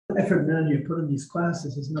effort now you put in these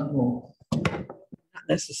classes is not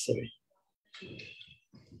necessary.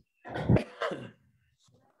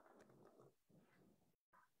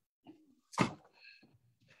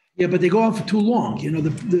 Yeah, but they go on for too long. You know,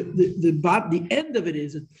 the end of it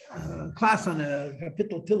is a class on a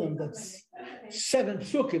Kapitel Tilim that's 7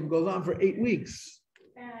 psukim goes on for 8 weeks.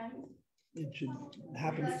 It should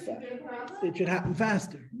happen. It should happen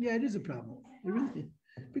faster. Yeah, it is a problem. It really is.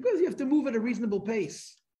 Because you have to move at a reasonable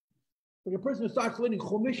pace. Like a person who starts learning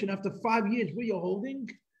Chumash and after 5 years, where you're holding,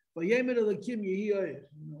 so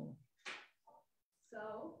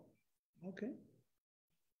okay.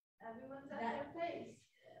 Everyone's at their pace.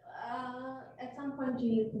 At some point, do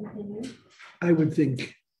you continue? I would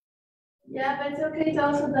think. Yeah, but it's okay to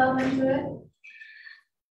also delve into it.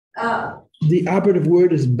 The operative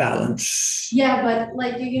word is balance. Yeah, but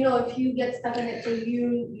like, you know, if you get stuck in it, so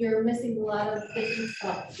you're missing a lot of different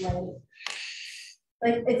stuff.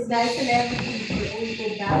 Like it's nice and everything to always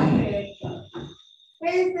go back to it.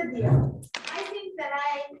 Here's the deal. I think that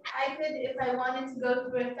I could, if I wanted to go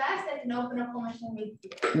through it fast, I can open up Chumash and read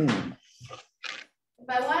through it. If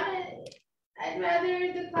I wanted, I'd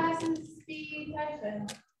rather the classes be typed. I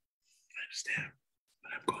understand,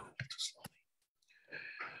 but I'm going a little slowly.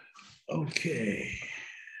 Okay.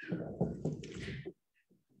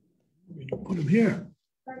 We can put them here.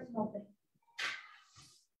 Personal thing.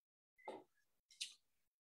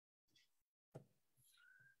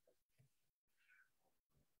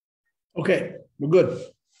 Okay, we're good.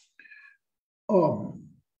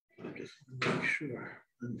 Just make sure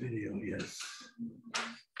on video, yes.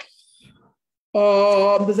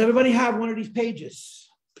 Does everybody have one of these pages?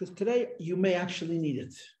 Because today you may actually need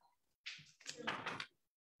it.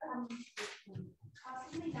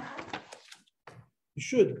 You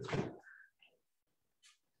should.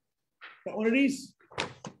 Got one of these?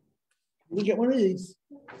 We get one of these.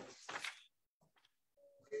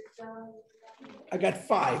 I got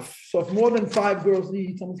 5. So if more than 5 girls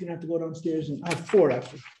need, someone's gonna have to go downstairs, and I have 4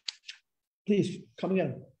 actually. Please come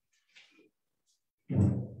again.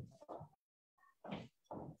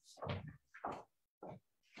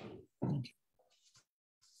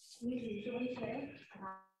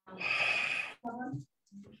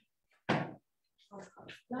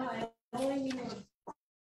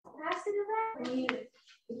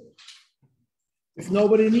 If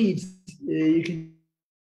nobody needs, you can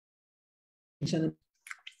send it.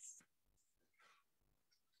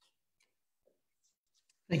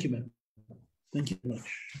 Thank you, ma'am. Thank you very much.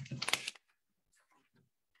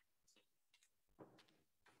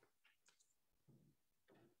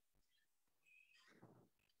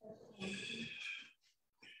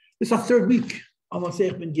 This is our 3rd week on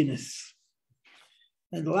Masech Ben Guinness.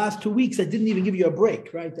 And the last 2 weeks, I didn't even give you a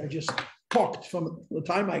break, right? I just talked from the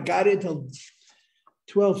time I got it till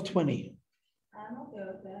 12:20. I'm okay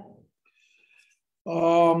with that.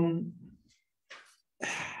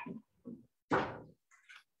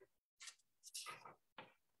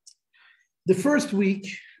 The first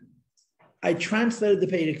week, I translated the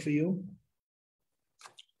Pedic for you,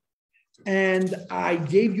 and I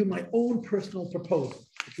gave you my own personal proposal,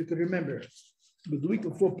 if you could remember. It was the week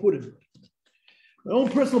before Purim. My own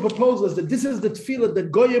personal proposal is that this is the tefillah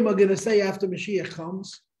that Goyim are going to say after Mashiach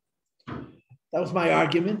comes. That was my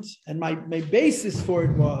argument, and my basis for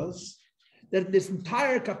it was that this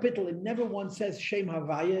entire kapitel, it never once says Shem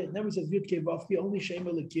Havaya, it never says Yud Kei Vav Pi, only Shem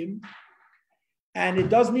Elokim. And it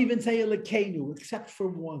doesn't even say Elokeinu, except for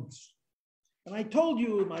once. And I told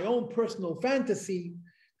you in my own personal fantasy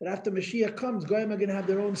that after Mashiach comes, Goyim are going to have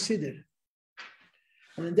their own Siddur.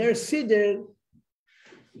 And in their Siddur,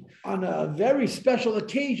 on a very special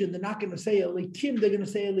occasion, they're not going to say Elokim, they're going to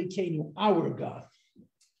say Elokeinu, our God.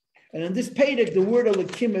 And in this Pedic, the word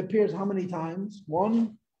Elokim appears how many times?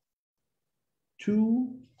 1,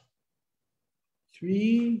 2,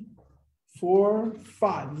 3, 4,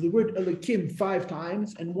 5. The word Elokim 5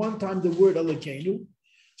 times, and 1 time the word Elokeinu.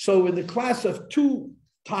 So in the class of 2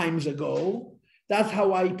 times ago, that's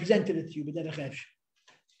how I presented it to you.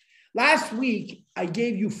 Last week, I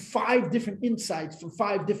gave you 5 different insights from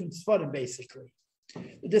 5 different Sfarim, basically.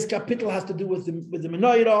 This kapitel has to do with the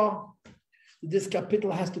Menorah. This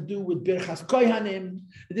kapitel has to do with Birchas Kohanim.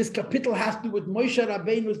 This kapitel has to do with Moshe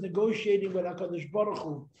Rabbeinu's negotiating with HaKadosh Baruch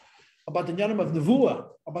Hu about the Yanim of Nevuah,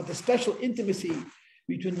 about the special intimacy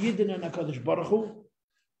between Yidden and HaKadosh Baruch Hu.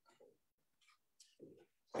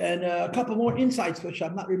 And a couple more insights, which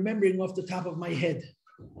I'm not remembering off the top of my head.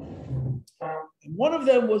 And one of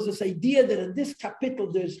them was this idea that in this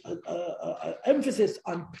kapitel, there's an emphasis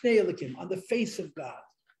on Pnei Elokim, on the face of God.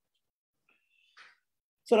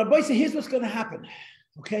 So Rabbi said, here's what's going to happen.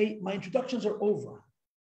 Okay, my introductions are over.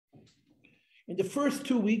 In the first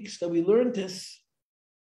 2 weeks that we learned this,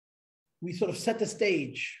 we sort of set the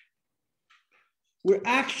stage. We're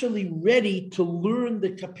actually ready to learn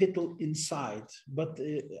the kapitel inside, but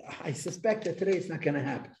I suspect that today it's not going to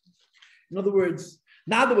happen. In other words,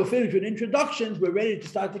 now that we're finished with introductions, we're ready to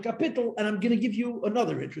start the kapitel, and I'm going to give you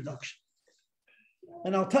another introduction.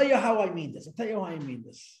 And I'll tell you how I mean this.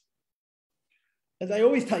 As I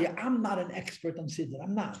always tell you, I'm not an expert on Siddur.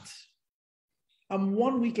 I'm not. I'm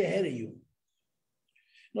 1 week ahead of you.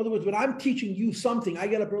 In other words, when I'm teaching you something, I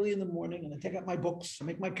get up early in the morning and I take out my books, I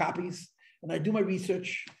make my copies, and I do my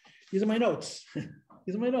research. These are my notes.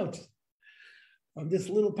 These are my notes on this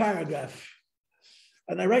little paragraph.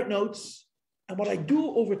 And I write notes. And what I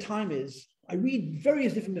do over time is I read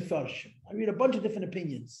various different mefarshim. I read a bunch of different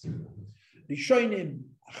opinions. Rishonim,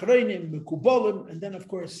 Achronim, Mekubolim, and then, of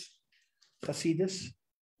course, Hasidus.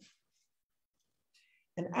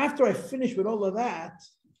 And after I finish with all of that,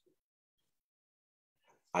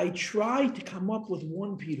 I try to come up with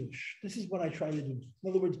one pirush. This is what I try to do. In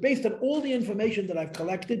other words, based on all the information that I've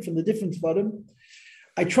collected from the different Sfarim,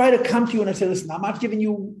 I try to come to you and I say, listen, I'm not giving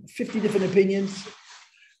you 50 different opinions.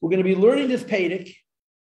 We're going to be learning this Pedic,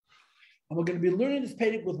 and we're going to be learning this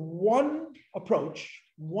Pedic with one approach,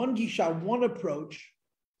 one Gisha, one approach,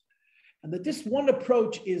 and that this one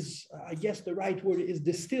approach is, I guess the right word is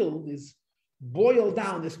distilled, is boiled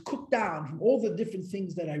down, is cooked down from all the different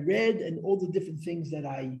things that I read and all the different things that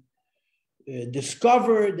I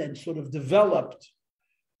discovered and sort of developed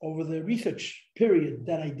over the research period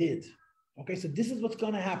that I did. Okay, so this is what's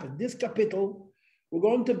going to happen. This kapitel, we're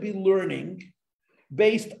going to be learning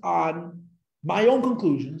based on my own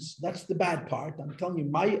conclusions. That's the bad part. I'm telling you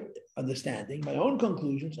my understanding, my own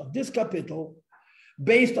conclusions of this kapitel,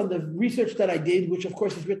 based on the research that I did, which of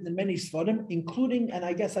course is written in many Sfarim, including, and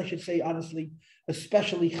I guess I should say honestly,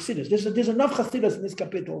 especially Chassidus. There's enough Chassidus in this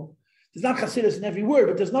kapitel. There's not Chassidus in every word,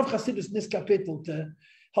 but there's enough Chassidus in this kapitel to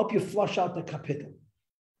help you flush out the kapitel.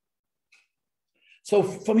 So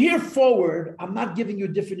from here forward, I'm not giving you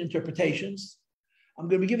different interpretations. I'm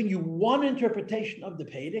going to be giving you one interpretation of the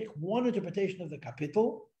Pedic, one interpretation of the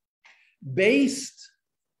kapitel, based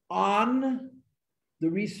on the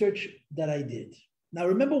research that I did. Now,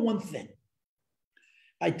 remember one thing.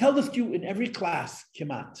 I tell this to you in every class,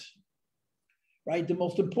 Kimat, right? The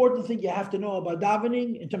most important thing you have to know about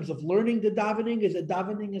davening in terms of learning the davening is that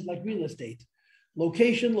davening is like real estate.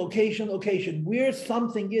 Location, location, location. Where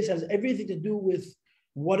something is has everything to do with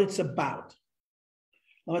what it's about.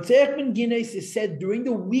 Now, Matzeach Ben Guinness is said during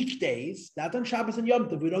the weekdays, not on Shabbos and Yom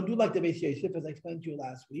Tov. We don't do like the Beis Yosef, as I explained to you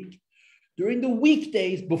last week. During the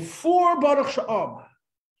weekdays, before Baruch Sha'am,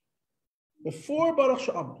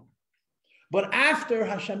 but after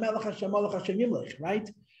Hashem Melech, Hashem Melech, Hashem Yimlech, right?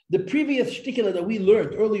 The previous shtikla that we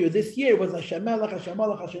learned earlier this year was Hashem Melech, Hashem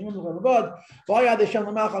Melech, Hashem Yimlech, Vayad Hashem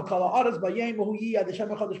Melech Al Kol Haaretz, Vayem Hu Yiyad Hashem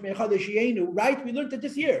Echad Me'echad Shienu, right? We learned it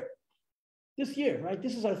this year. This year, right?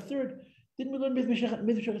 This is our third. Didn't we learn Mitzvah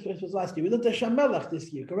was last year? We learned Hashem Melech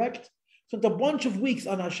this year, correct? So it's a bunch of weeks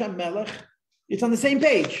on Hashem Melech. It's on the same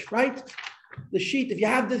page, right? The sheet, if you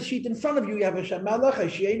have the sheet in front of you, you have Hashem Melech,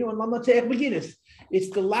 Hashienu, and Mamatzeach Beginis. It's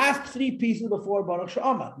the last three pieces before Baruch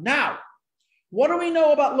Sha'amah. Now, what do we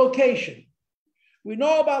know about location? We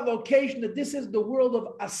know about location that this is the world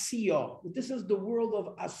of Asiya. That this is the world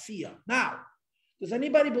of Asiya. Now, does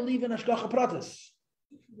anybody believe in Hashgacha Pratis?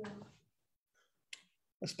 Yeah.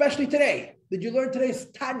 Especially today. Did you learn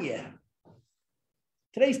today's Tanya?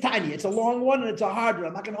 Today's Tanya. It's a long one and it's a hard one.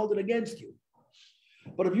 I'm not going to hold it against you.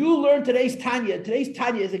 But if you learn today's Tanya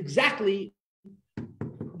is exactly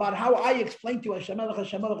about how I explained to you Hashem Melech,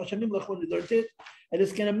 Hashem Melech, Hashem Yimlech when we learned it. And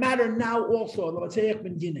it's going to matter now also.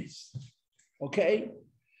 Okay?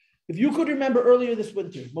 If you could remember earlier this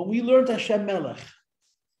winter, when we learned Hashem Melech,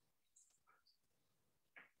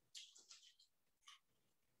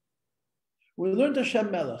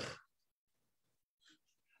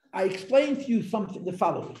 I explained to you something, the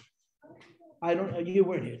following. You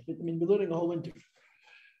weren't here. I mean, we're learning the whole winter.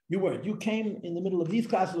 You weren't. You came in the middle of these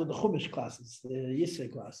classes or the Chumash classes, the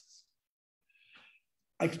Yisrei classes.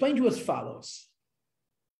 I explained to you as follows.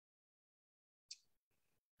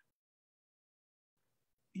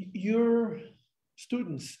 You're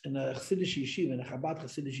students in a Chassidish yeshiva, in a Chabad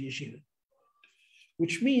Chassidish yeshiva,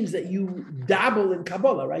 which means that you dabble in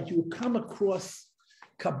Kabbalah, right? You come across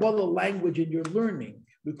Kabbalah language in your learning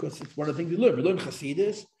because it's one of the things we learn. We learn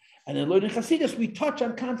Chassidus, and in learning Chassidus, we touch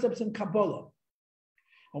on concepts in Kabbalah.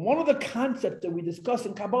 And one of the concepts that we discuss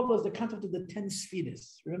in Kabbalah is the concept of the 10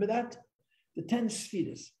 Sfiras. Remember that? The 10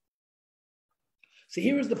 Sfiras. So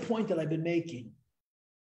here is the point that I've been making.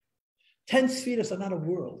 10 Sfiras are not a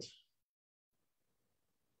world.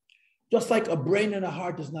 Just like a brain and a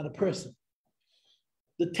heart is not a person.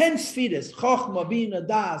 The 10 spheres, Chochmah, Bina,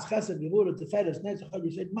 Das, Chesed, Gevurah, Tiferes, Netzach,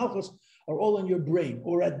 Yesod, Malchus, are all in your brain,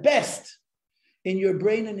 or at best, in your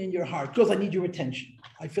brain and in your heart. Because I need your attention.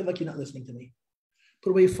 I feel like you're not listening to me.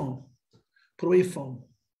 Put away your phone. Put away your phone.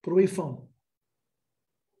 Put away your phone.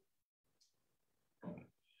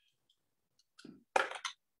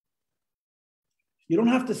 You don't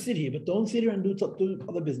have to sit here, but don't sit here and do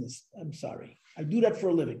other business. I'm sorry. I do that for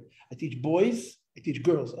a living. I teach boys, I teach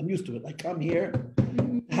girls. I'm used to it. I come here,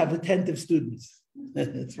 I have attentive students.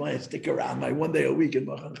 That's why I stick around my 1 day a week in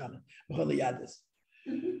Machal Yadis.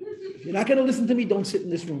 If you're not going to listen to me, don't sit in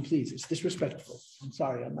this room, please. It's disrespectful. I'm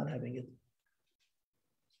sorry, I'm not having it.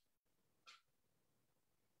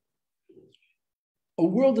 A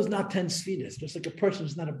world is not 10 spheres, just like a person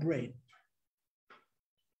is not a brain.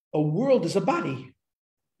 A world is a body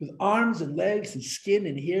with arms and legs and skin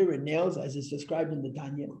and hair and nails, as is described in the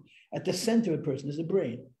Tanya. At the center of a person is a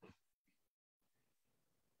brain.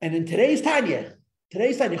 And in today's Tanya,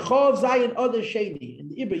 Chov Zayin Adar Sheni, in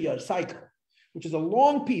the Ibriyah cycle, which is a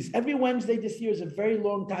long piece. Every Wednesday this year is a very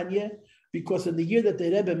long Tanya, because in the year that the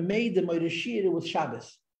Rebbe made the Moirashir, it was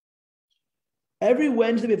Shabbos. Every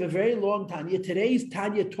Wednesday we have a very long Tanya. Today's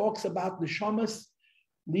Tanya talks about the Neshamas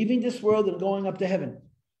leaving this world and going up to heaven.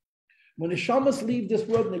 When the Neshamas leave this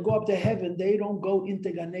world and they go up to heaven, they don't go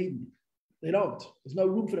into Gan Eden. They don't. There's no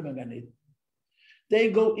room for them in Gan Eden. They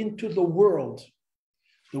go into the world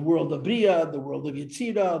of Bria, the world of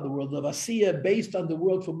Yetzirah, the world of Asiya, based on the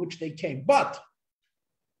world from which they came. But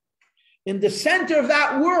in the center of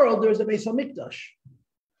that world, there's a Beis HaMikdash.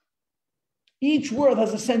 Each world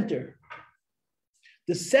has a center.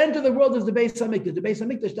 The center of the world is the Beis HaMikdash. The Beis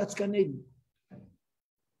HaMikdash, that's Gan Eden.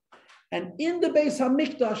 And in the Beis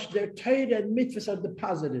HaMikdash, their Torah and mitzvahs are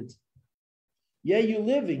deposited. Yeah, you're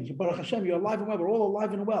living. Baruch Hashem, you're alive and well. We're all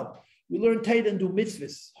alive and well. We learn Torah and do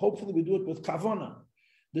mitzvahs. Hopefully we do it with kavanah.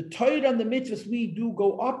 The Torah and the mitzvahs we do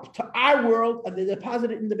go up to our world and they're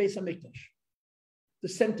deposited in the Beis HaMikdash, the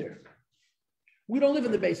center. We don't live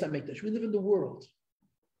in the Beis HaMikdash. We live in the world.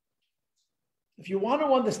 If you want to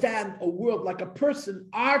understand a world like a person,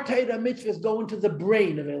 our Torah mitzvahs go into the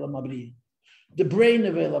brain of Elam Abriya, the brain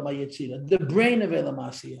of Elam HaYetzirah, the brain of Elam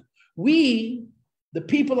HaAsiyah. We, the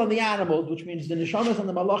people and the animals, which means the neshamas and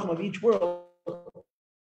the malachim of each world,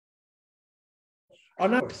 are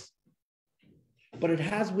not worse. But it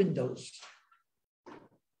has windows.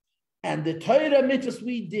 And the Torah mitzvahs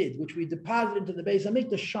we did, which we deposited into the Beis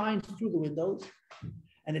HaMikdash, shines through the windows,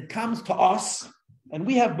 and it comes to us. And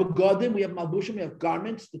we have begodim, we have malbushim, we have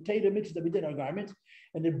garments. The Torah mitzvahs that we did are garments.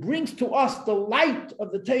 And it brings to us the light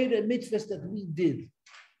of the Torah mitzvahs that we did.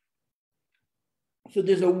 So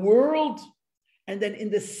there's a world, and then in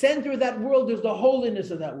the center of that world, there's the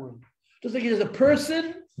holiness of that world. Just like there's a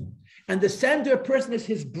person, and the center of a person is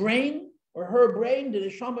his brain, or her brain. The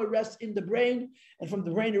neshama rests in the brain, and from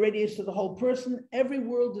the brain it radiates to the whole person. Every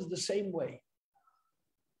world is the same way.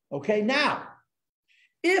 Okay, now,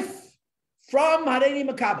 if from Hareini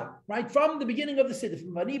Makabel, right, from the beginning of the Siddur,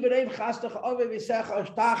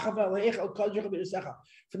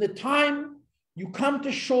 from the time you come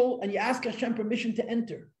to Shul and you ask Hashem permission to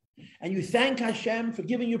enter, and you thank Hashem for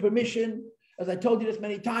giving you permission, as I told you this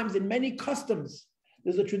many times, in many customs,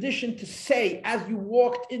 there's a tradition to say, as you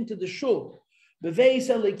walked into the shul, we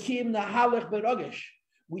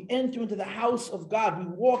enter into the house of God. We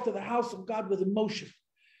walk to the house of God with emotion.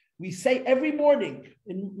 We say every morning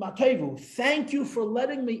in Matevu, thank you for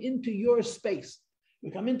letting me into your space. We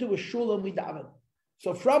come into a shul and we daven.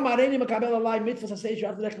 So from Hareini Makabel Alai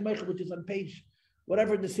Mitzvahs, which is on page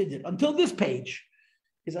whatever the Siddur, until this page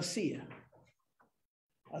is Asiya.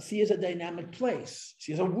 Asiya is a dynamic place.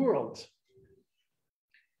 She is a world.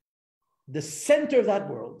 The center of that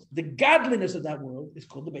world, the godliness of that world is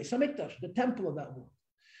called the Beis HaMikdash, the temple of that world.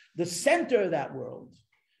 The center of that world,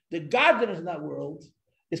 the godliness of that world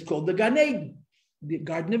is called the Gan Eden, the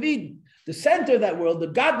Garden of Eden. The center of that world, the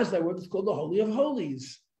godliness of that world is called the Holy of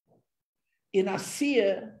Holies. In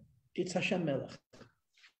Asiya, it's Hashem Melech.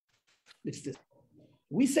 It's this.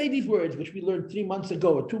 We say these words, which we learned 3 months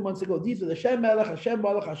ago or 2 months ago. These are the Hashem Melech, Hashem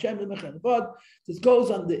Malach, Hashem Limech, God. This goes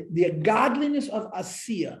on the godliness of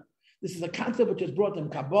Asiya. This is a concept which is brought in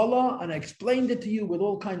Kabbalah, and I explained it to you with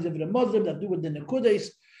all kinds of Muslims that do with the Nekudes.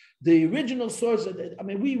 The original source,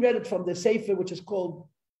 we read it from the Sefer, which is called,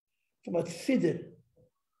 from a Siddur,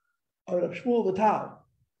 or Shmuel Vital,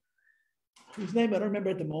 whose name I don't remember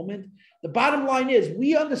at the moment. The bottom line is,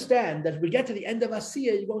 we understand that if we get to the end of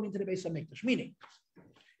Asiya, you're going into the Beis HaMikdash. Meaning,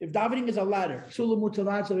 if davening is a ladder, it's a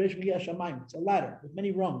ladder with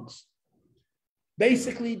many rungs.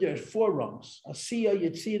 Basically, there are 4 rungs: Asiya,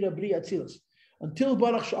 Yetzira, Bri, Atzilus. Until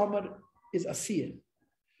Baruch She'amar is Asiya.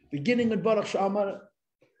 Beginning with Baruch She'amar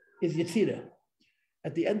is Yetzira.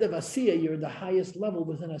 At the end of Asiya, you're in the highest level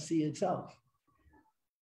within Asiya itself.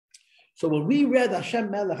 So when we read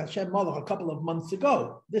Hashem Melech, Hashem Malach a couple of months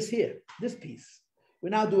ago, this piece, we're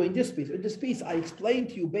now doing this piece. In this piece, I explained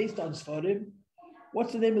to you based on Sfarim,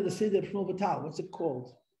 what's the name of the Siddur Shmuel Vital? What's it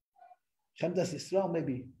called? Chemdas Yisrael,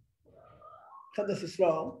 maybe. Chemdas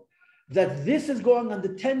Yisrael. That this is going on the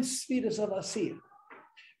 10 spheres of Asiya.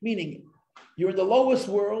 Meaning, you're in the lowest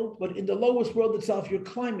world, but in the lowest world itself, you're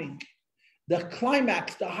climbing. The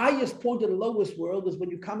climax, the highest point of the lowest world is when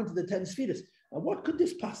you come into the 10 spheres. Now, what could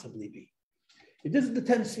this possibly be? If this is the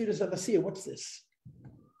 10 spheres of Asiya, what's this?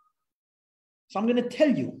 So I'm going to tell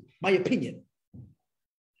you my opinion.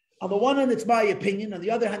 On the one hand, it's my opinion. On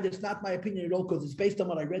the other hand, it's not my opinion at all because it's based on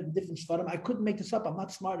what I read in different Sfarim. I couldn't make this up. I'm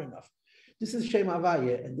not smart enough. This is Shem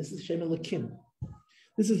Havaya, and this is Shem Elokim.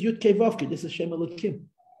 This is Yud Kei Vavke. This is Shem Elokim.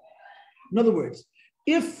 In other words,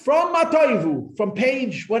 if from Matoivu, from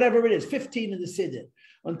page whatever it is, 15 in the Siddur,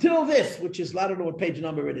 until this, which is, I don't know what page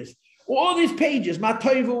number it is, all these pages,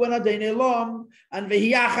 Matoivu and Adin Elam, and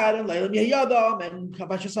Vehiyachar, and Leilam Yehiyadam, and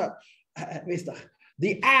Kabashasar,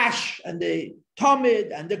 the Ash, and the Talmud,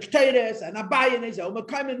 and the Ketores, and Abayin,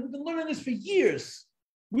 we've been learning this for years.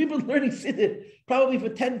 We've been learning Siddur probably for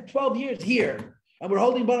 10, 12 years here. And we're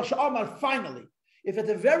holding Baruch She'amar finally. If at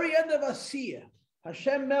the very end of Asiya,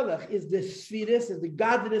 Hashem Melech is the Sfiris, is the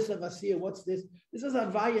godliness of Asiya, what's this? This is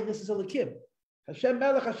Havaya and this is Elokim. Hashem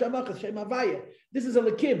Melech, Hashem Melech, Hashem Havaya. This is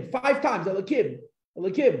Elokim, 5 times, Elokim.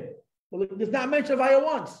 There's not mentioned Havaya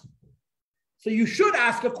once. So you should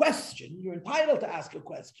ask a question. You're entitled to ask a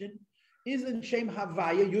question. Isn't Shem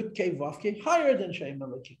Havaya, Yud Kei Vavke, higher than Shem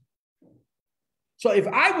Elokim? So if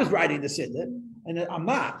I was writing the Siddur, and I'm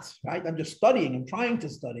not, right? I'm just studying, I'm trying to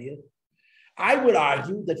study it. I would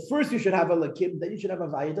argue that first you should have a Lakim, then you should have a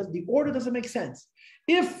Vaya. The order doesn't make sense.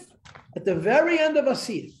 If at the very end of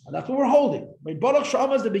Asiya, and that's what we're holding, right? Baruch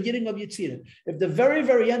She'amar is the beginning of Yetzirah. If the very,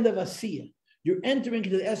 very end of Asiya, you're entering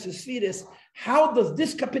into the Esesphiris, how does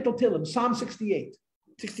this capital Tillim, Psalm 68,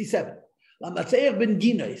 67, Lamatzeir ben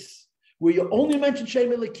Ginais, where you only mention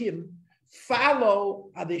Shem Elokim, follow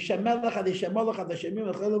Adeshem Melech, Adeshem Malach, Adeshem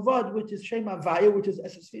Melech Elavad, which is Shem Havaya, which is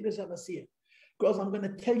Esesphiris of Asiya. Girls, I'm going to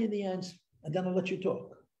tell you the answer, and then I'll let you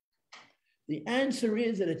talk. The answer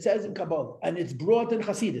is that it says in Kabbalah, and it's brought in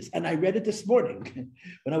Hasidus, and I read it this morning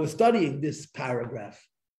when I was studying this paragraph,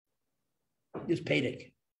 this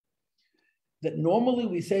Pedic, that normally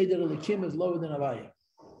we say that Elokim is lower than Havaya,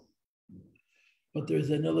 but there's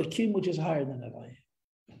an Elokim which is higher than Havaya.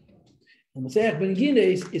 And Mashiach ben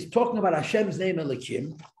Ginais is talking about Hashem's name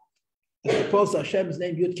Elokim, as opposed to Hashem's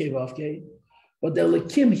name Yud Kei Vavke, but the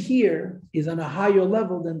Elokim here is on a higher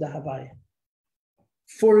level than the Havaya.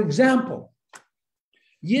 For example,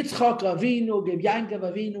 Yitzchak Avinu gave Yankov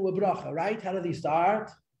Avinu a bracha, right? How did he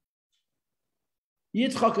start?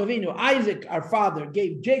 Yitzchak Avinu, Isaac, our father,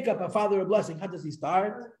 gave Jacob, our father, a blessing. How does he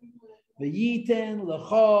start? V'yiten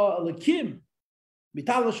lecha Elokim.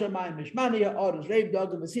 Mitala Shemayim, Mishmaniya, Oris, Reib,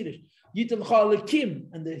 Dog, and Vasirish. Yitin Lecha Elokim.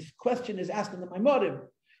 And the question is asked in the Maimorim.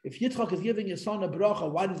 If Yitzchak is giving his son a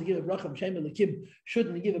bracha, why does he give a bracha from Shem Elokim?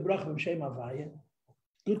 Shouldn't he give a bracha from Shem Havaya?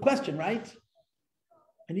 Good question, right?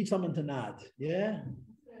 I need someone to nod. Yeah?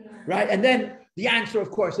 Right? And then the answer,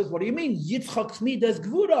 of course, is, what do you mean? Yitzchak's midah is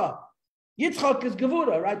Gevura. Yitzchak is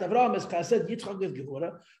Gevura, right? Avraham is Chesed, Yitzchak is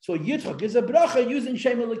Gevura. So Yitzchak is a bracha using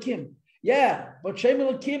Shem Elokim. Yeah, but Shem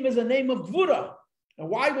Elokim is a name of Gevura. And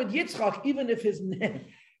why would Yitzchak, even if his midah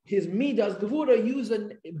is Gevura, use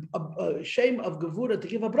a shame of Gevura to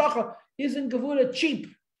give a bracha? Isn't Gevura cheap?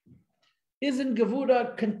 Isn't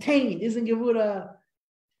Gevura contained? Isn't Gevura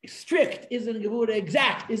strict? Isn't Gevura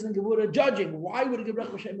exact? Isn't Gevura judging? Why would he give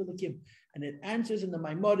bracha Shem Elokim? And it answers in the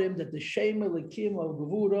Maimorim that the Shem Elokim of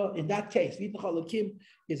Gevura, in that case, Yitzchak Elokim,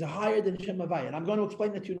 is higher than Shem Havaya. And I'm going to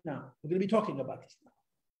explain that to you now. We're going to be talking about this now.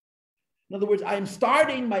 In other words, I am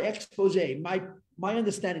starting my expose, my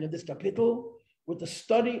understanding of this capital with the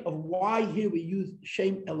study of why here we use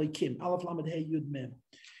Shem Elokim, Aleph Lamed Hey Yud Mem,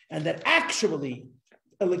 and that actually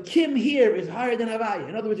Elokim here is higher than Havaya.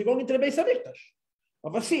 In other words, you're going into the Beis Hamikdash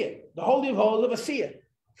of Asiya, the Holy of Holies of Asiya.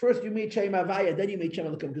 First you meet Shem Havaya, then you meet Shem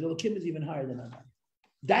Elokim, because Elokim is even higher than Havaya.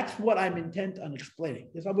 That's what I'm intent on explaining.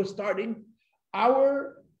 This is how we're starting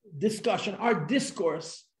our discussion, our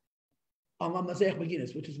discourse on Mashiach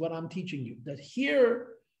Beginis, which is what I'm teaching you. That here,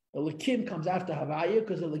 Elokim comes after Havaya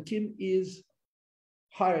because Elokim is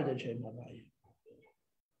higher than Shem Havaya.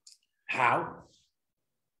 How?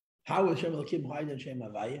 How is Shem Elokim higher than Shem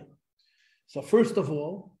Havaya? So first of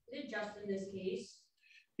all, Is it just in this case?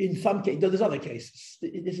 In some cases, there's other cases.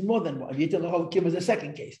 There's more than one. Yitel Lakim is the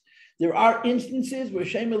second case. There are instances where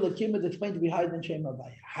Shem Lakim is explained to be higher than Shem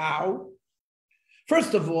Havaya. How?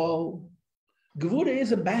 First of all, Gevura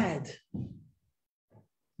isn't bad.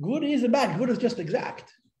 Gevura isn't bad. Gevura is just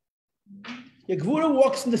exact. Yeah, Gevura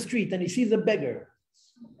walks in the street and he sees a beggar.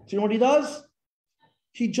 So you know what he does?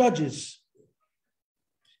 He judges.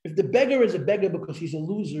 If the beggar is a beggar because he's a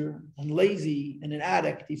loser and lazy and an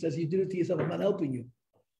addict, he says, you did it to yourself, I'm not helping you.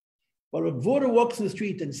 But if Gevura walks in the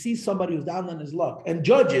street and sees somebody who's down on his luck and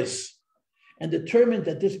judges and determines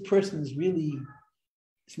that this person is really,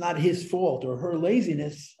 it's not his fault or her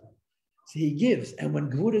laziness, so he gives. And when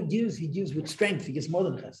Gevura gives, he gives with strength. He gives more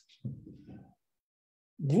than chesed.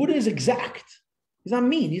 Gevura is exact. He's not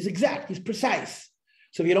mean. He's exact. He's precise.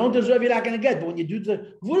 So if you don't deserve, you're not going to get. But when you do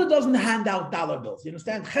the Gevura doesn't hand out dollar bills. You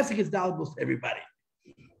understand? Chesed gives dollar bills to everybody.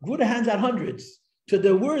 Gevura hands out hundreds to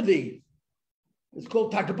the worthy. It's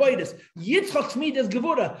called Takaboidus. Yitzchak Smidas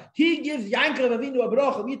Gevura. He gives Yankov Avinu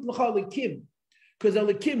Abraham Yitmacha Elikim. Because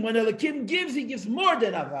Elikim, when Elikim gives, he gives more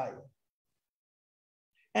than Avaya.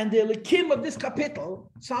 And the Elikim of this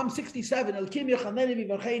capital, Psalm 67, Elikim Yechaneni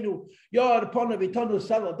Vivarchenu, Yar Pona Vitonu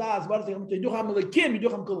Saladas, Yiducham Elikim,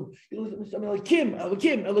 Yiducham Kulum.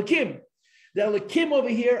 Elikim. The Elikim over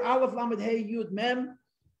here, Aleph Lamed Hey Yud Mem,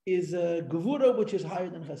 is Gevura, which is higher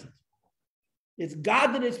than Chesed. It's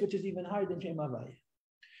godliness, which is even higher than Shem Havaya.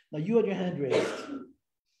 Now you had your hand raised. I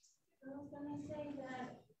was going to say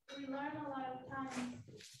that we learn a lot of times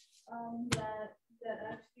that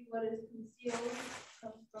actually what is concealed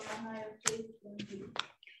comes from a higher place than the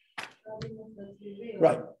godliness that's revealed.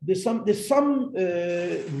 Right. There's some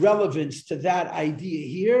relevance to that idea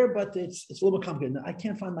here, but it's a little bit complicated. I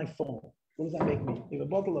can't find my phone. What does that make me? You have a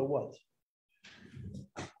bottle or what?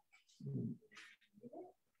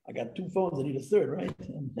 I got two phones, I need a third, right?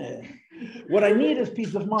 And, what I need is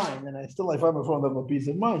peace of mind, and I find my phone have a peace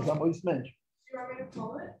of mind, so I'm always mentioned. Do you want me to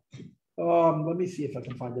pull it? Let me see if I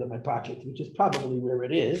can find it in my pocket, which is probably where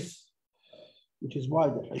it is, which is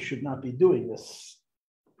why I should not be doing this.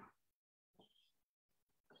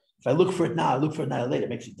 If I look for it now, I look for it now later, it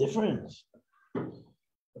makes a difference.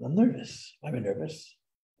 But I'm nervous. Why am I nervous?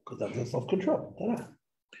 Because that's self-control. Ta-da.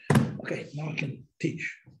 Okay, now I can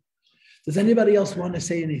teach. Does anybody else want to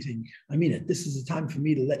say anything? I mean it. This is the time for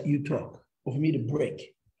me to let you talk or for me to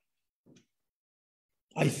break.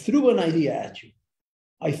 I threw an idea at you.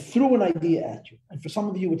 And for some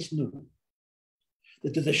of you, it's new.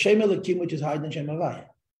 That there's a Shem Elokim which is higher than Shem Havaya.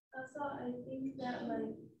 Also, I think that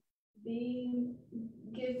like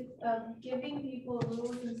giving people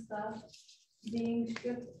rules and stuff, being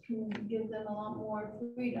strict can give them a lot more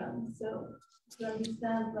freedom. So to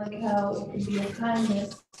understand like how it could be a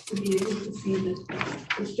kindness to be able to see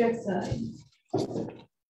the strict side.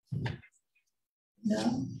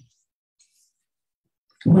 No?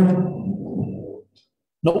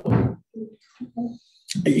 No.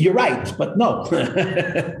 You're right, but no.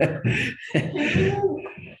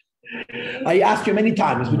 I asked you many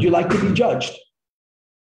times, would you like to be judged?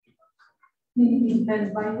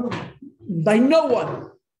 And by whom? By no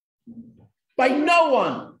one. By no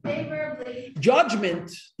one. Favorably.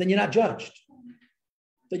 Judgment, then you're not judged.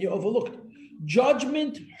 Then you're overlooked.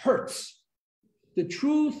 Judgment hurts. The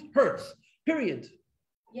truth hurts. Period.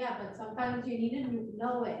 Yeah, but sometimes you need to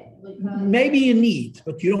know it. Maybe you need,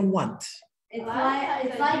 but you don't want. It's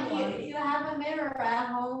like you have a mirror at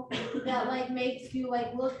home that like makes you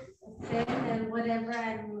like look thin and whatever,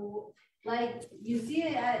 and like you see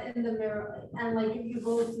it in the mirror, and like if you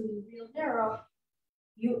go to the real mirror,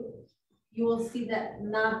 you will see that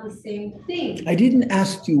not the same thing. I didn't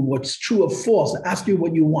ask you what's true or false. I asked you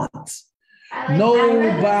what you want.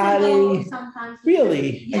 Nobody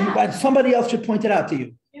really, yeah. And somebody else should point it out to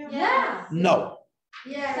you. Yeah. No.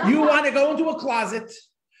 Yeah. You want to go into a closet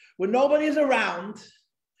where nobody is around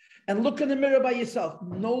and look in the mirror by yourself.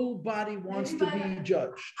 Nobody wants to be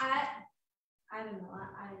judged. I don't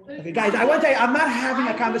know. Okay, guys, I want to tell you, I'm not having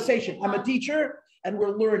a conversation. I'm a teacher and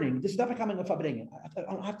we're learning. This is not becoming a fabringen.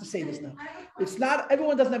 I have to say this now. It's not,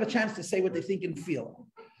 everyone doesn't have a chance to say what they think and feel.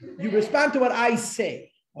 You respond to what I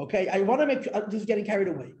say. Okay, I want to make sure, I'm just getting carried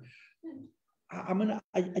away.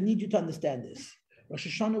 I need you to understand this. Rosh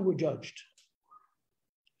Hashanah, we're judged.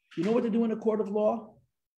 You know what they do in a court of law?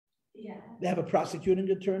 Yeah. They have a prosecuting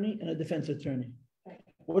attorney and a defense attorney. Right.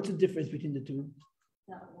 What's the difference between the two?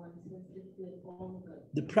 That one is all good.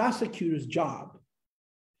 The prosecutor's job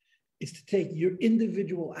is to take your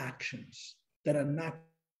individual actions that are not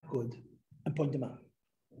good and point them out.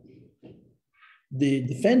 The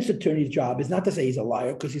defense attorney's job is not to say he's a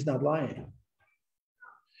liar because he's not lying.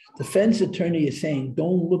 Defense attorney is saying,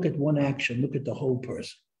 don't look at one action, look at the whole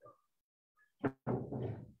person.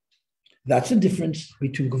 That's the difference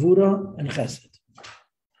between Gvura and Chesed.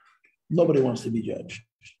 Nobody wants to be judged.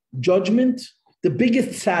 Judgment, the biggest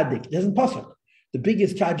tzaddik, it doesn't pasuk. The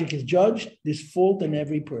biggest tzaddik is judged. There's fault in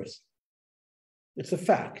every person. It's a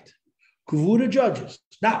fact. Gvura judges.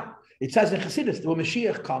 Now, it says in Chassidus, when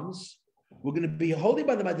Mashiach comes, we're going to be holy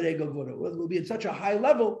by the Madrega Gvura. We'll be at such a high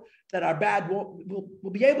level that our bad will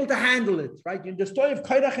be able to handle it, right? In the story of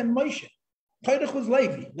Kairach and Moshe, Kairach was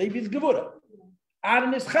Levi. Levi is Gevura.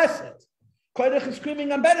 Aaron is Chesed. Kairach is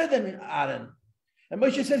screaming, I'm better than Aaron. And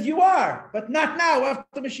Moshe says, you are, but not now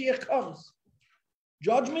after Mashiach comes.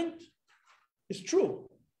 Judgment is true,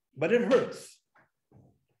 but it hurts.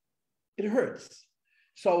 It hurts.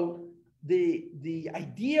 So the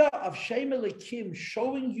idea of Shem Elikim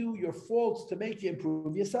showing you your faults to make you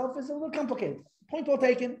improve yourself is a little complicated. Point well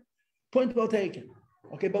taken. Point well taken.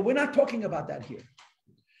 Okay, but we're not talking about that here.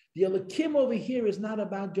 The Elikim over here is not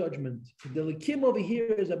about judgment. The Elikim over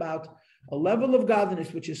here is about a level of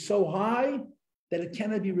godliness which is so high that it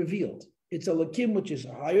cannot be revealed. It's a Elikim which is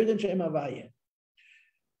higher than Shem Havayah.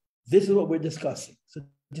 This is what we're discussing. So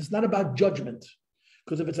it's not about judgment.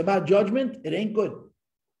 Because if it's about judgment, it ain't good.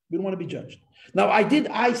 We don't want to be judged. Now,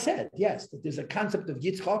 I said, yes, that there's a concept of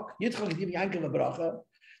Yitzchak. Yitzchak is giving Yankov a bracha,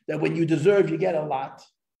 that when you deserve, you get a lot.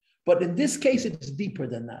 But in this case, it's deeper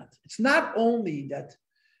than that. It's not only that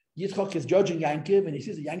Yitzchak is judging Yankov, and he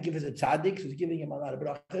says that Yankov is a tzaddik, so he's giving him a lot of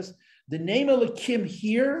brachas. The name Elikim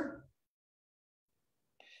here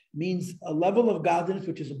means a level of godliness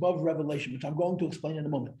which is above revelation, which I'm going to explain in a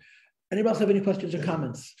moment. Anybody else have any questions or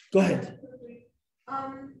comments? Go ahead.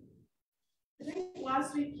 I think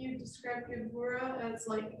last week you described Gevura as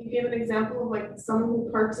like, you gave an example of like someone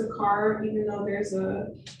who parks a car even though there's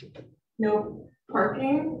no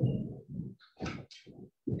parking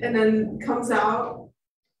and then comes out.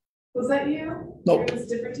 Was that you? No. It was a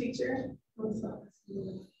different teacher? Was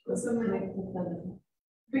someone,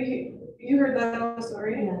 but you heard that also,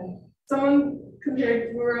 right? Yeah. Someone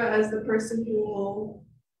compared Gevura as the person who will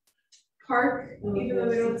park even though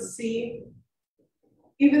they don't see.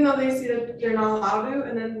 Even though they see that they're not allowed to,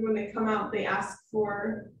 and then when they come out, they ask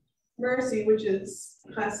for mercy, which is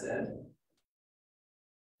chesed.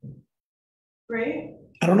 Right?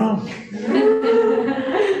 I don't know.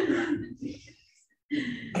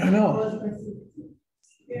 I don't know.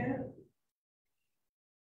 Yeah.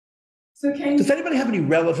 So does anybody have any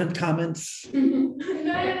relevant comments?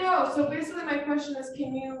 No. So basically my question is,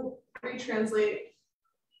 can you retranslate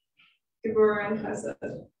Gevura and chesed?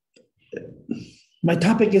 My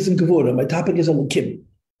topic isn't Gevura. My topic is Elikim.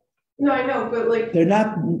 No, I know, but like they're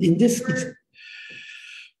not in this.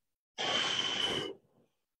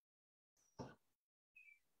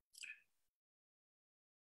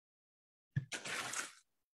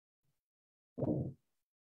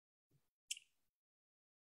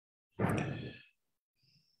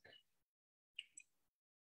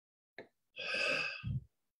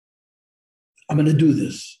 I'm going to do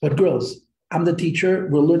this, but girls, I'm the teacher.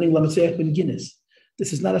 We're learning Lamatzeach Ben Guinness.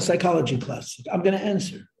 This is not a psychology class. I'm going to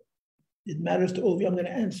answer. It matters to all of you. I'm going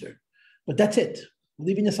to answer. But that's it. We're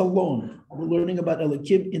leaving this alone. We're learning about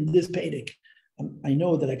Elikim in this Pedic. I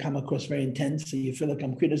know that I come across very intense, so you feel like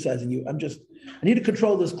I'm criticizing you. I need to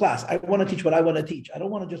control this class. I want to teach what I want to teach. I don't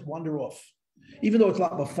want to just wander off. Even though it's a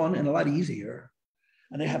lot more fun and a lot easier.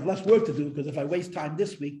 And I have less work to do because if I waste time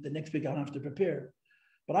this week, the next week I don't have to prepare.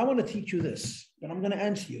 But I want to teach you this, and I'm going to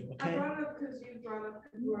answer you, okay? I brought it up because you brought up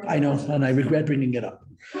Gevura. I know, and I regret bringing it up.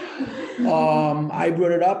 I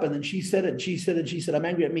brought it up, and then she said it. She said, I'm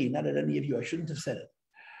angry at me, not at any of you. I shouldn't have said it.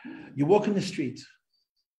 You walk in the street,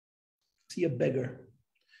 see a beggar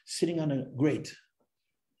sitting on a grate.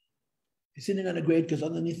 He's sitting on a grate because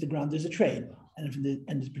underneath the ground there's a train, and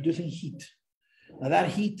it's producing heat. Now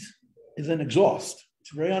that heat is an exhaust.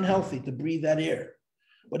 It's very unhealthy to breathe that air.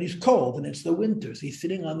 But he's cold and it's the winter. So he's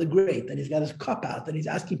sitting on the grate and he's got his cup out and he's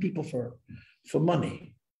asking people for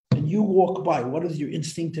money. And you walk by, what is your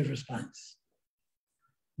instinctive response?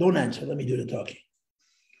 Don't answer, let me do the talking.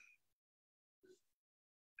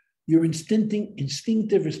 Your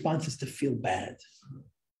instinctive response is to feel bad.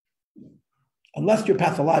 Unless you're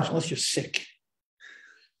pathological, unless you're sick.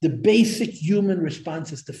 The basic human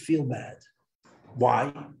response is to feel bad.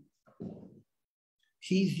 Why?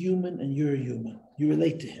 He's human and you're human. You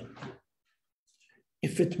relate to him.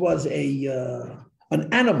 If it was an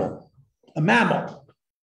animal, a mammal,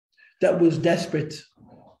 that was desperate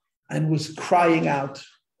and was crying out,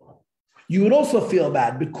 you would also feel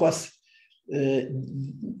bad because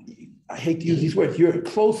I hate to use these words, you're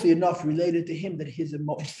closely enough related to him that his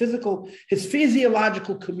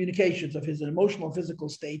physiological communications of his emotional and physical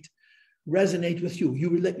state resonate with you.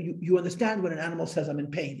 You understand when an animal says, I'm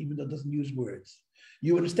in pain, even though it doesn't use words.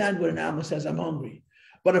 You understand when an animal says, I'm hungry.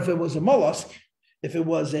 But if it was a mollusk, if it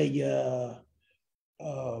was a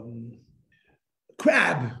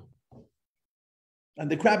crab, and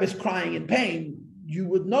the crab is crying in pain, you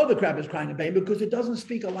would know the crab is crying in pain because it doesn't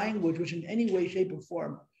speak a language which in any way, shape, or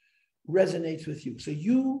form resonates with you. So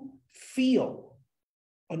you feel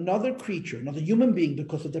another creature, another human being,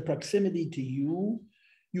 because of their proximity to you.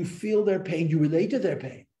 You feel their pain, you relate to their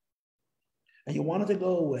pain, and you want it to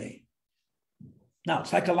go away. Now,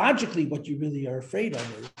 psychologically, what you really are afraid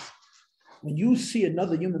of is when you see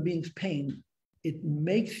another human being's pain, it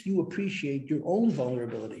makes you appreciate your own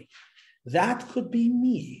vulnerability. That could be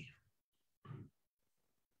me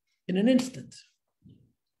in an instant.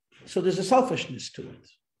 So there's a selfishness to it.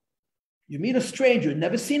 You meet a stranger,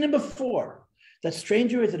 never seen him before. That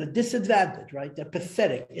stranger is at a disadvantage, right? They're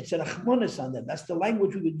pathetic. It's an achmonis on them. That's the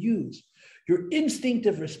language we would use. Your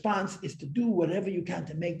instinctive response is to do whatever you can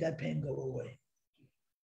to make that pain go away.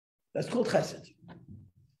 That's called chesed.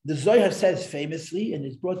 The Zohar says famously, and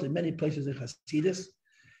it's brought in many places in Hasidus,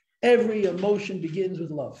 every emotion begins with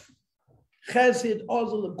love. Chesed,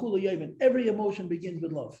 ozul, and kula yevin. Every emotion begins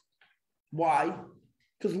with love. Why?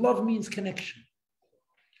 Because love means connection.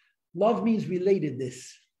 Love means relatedness.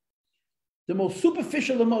 The most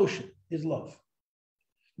superficial emotion is love.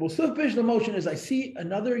 The most superficial emotion is I see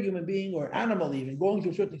another human being or animal even going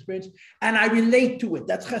through a certain experience and I relate to it.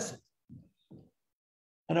 That's chesed.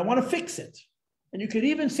 And I want to fix it. And you could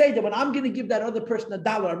even say that when I'm going to give that other person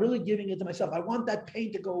 $1, I'm really giving it to myself. I want that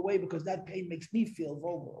pain to go away because that pain makes me feel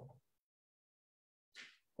vulnerable.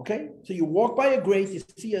 Okay? So you walk by a grate, you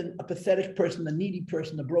see a pathetic person, a needy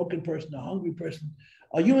person, a broken person, a hungry person,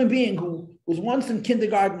 a human being who was once in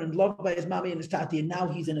kindergarten and loved by his mommy and his tati, and now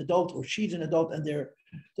he's an adult or she's an adult and they're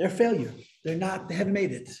a failure. They haven't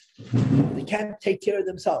made it. They can't take care of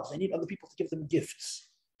themselves. They need other people to give them gifts.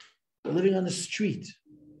 They're living on the street.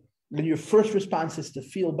 And your first response is to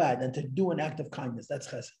feel bad and to do an act of kindness. That's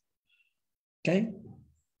chesed. Okay?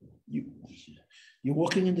 You're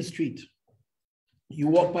walking in the street. You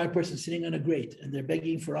walk by a person sitting on a grate and they're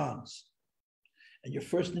begging for alms. And your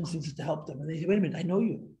first instinct is to help them. And they say, wait a minute, I know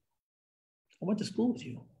you. I went to school with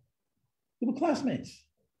you. We were classmates.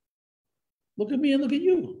 Look at me and look at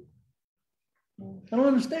you. I don't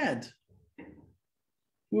understand.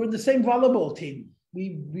 We were in the same volleyball team.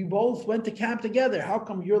 We both went to camp together. How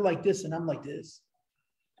come you're like this and I'm like this?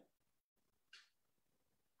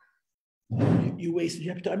 You wasted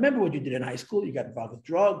your time. I remember what you did in high school. You got involved with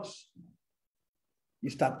drugs. You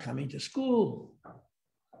stopped coming to school.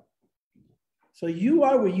 So you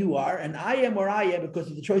are where you are, and I am where I am because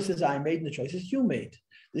of the choices I made and the choices you made.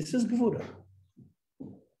 This is Gvura.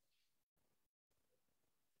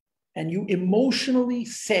 And you emotionally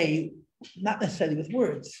say, not necessarily with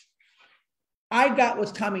words, I got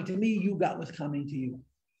what's coming to me, you got what's coming to you.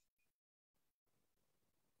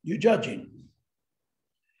 You're judging.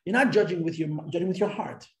 You're not judging with your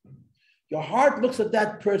heart. Your heart looks at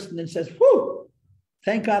that person and says, whoo,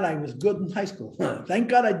 thank God I was good in high school. Thank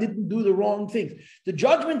God I didn't do the wrong things. The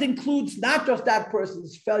judgment includes not just that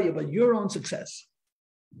person's failure, but your own success.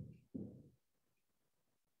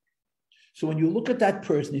 So when you look at that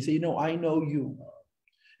person, you say, I know you.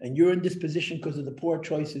 And you're in this position because of the poor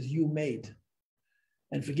choices you made.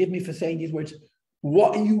 And forgive me for saying these words.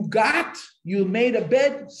 What you got, you made a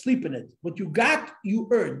bed, sleep in it. What you got, you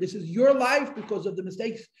earned. This is your life because of the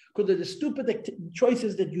mistakes, because of the stupid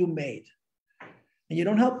choices that you made. And you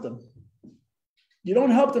don't help them. You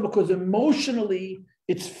don't help them because emotionally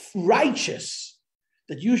it's righteous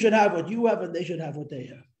that you should have what you have and they should have what they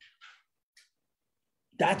have.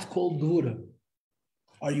 That's called Gvura.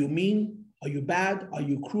 Are you mean? Are you bad? Are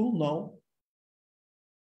you cruel? No.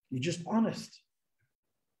 You're just honest.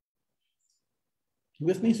 You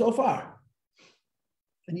with me so far?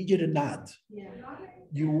 I need you to nod. Yeah.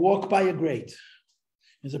 You walk by a grate.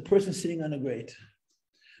 There's a person sitting on a grate.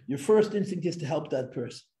 Your first instinct is to help that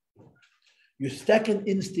person. Your second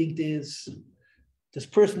instinct is, this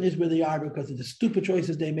person is where they are because of the stupid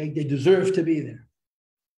choices they make. They deserve to be there.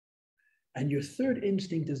 And your third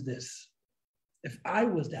instinct is this. If I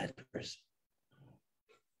was that person,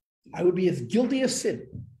 I would be as guilty as sin.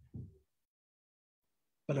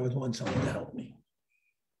 But I would want someone to help me.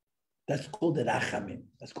 That's called the rachamim.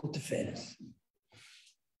 That's called teferes.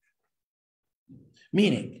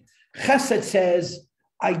 Meaning, chesed says,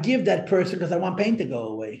 I give that person because I want pain to go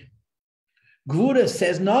away. Gvura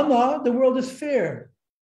says, no, the world is fair.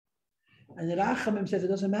 And the Rachamim says it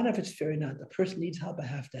doesn't matter if it's fair or not. The person needs help, I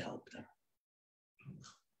have to help them.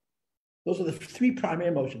 Those are the three primary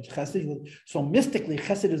emotions. Chesed. So mystically,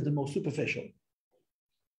 chesed is the most superficial.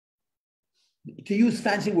 To use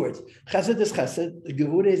fancy words, chesed is chesed,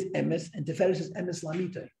 gevura is emes, and tiferes is emes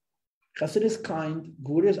lamite. Chesed is kind,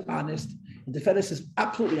 gevura is honest, and tiferes is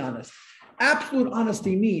absolutely honest. Absolute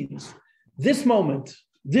honesty means this moment,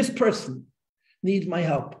 this person needs my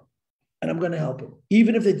help. And I'm going to help them,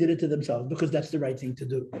 even if they did it to themselves, because that's the right thing to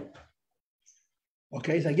do.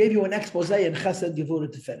 Okay, so I gave you an expose in Chesed, Gevura,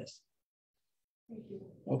 Tiferes.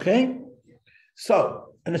 Okay,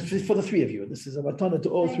 so, and it's for the three of you. This is a matana to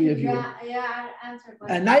all three of you. Yeah, answer.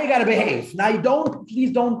 And now you got to behave. Now you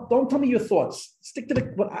please don't tell me your thoughts. Stick to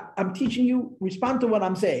what I'm teaching you. Respond to what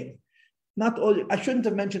I'm saying. Not all. I shouldn't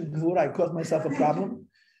have mentioned Gevura. I caused myself a problem.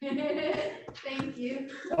 Thank you.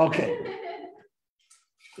 Okay.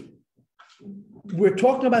 We're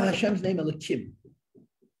talking about Hashem's name Elokim,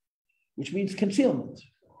 which means concealment.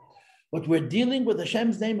 But we're dealing with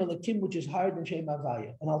Hashem's name Elokim, which is higher than Shem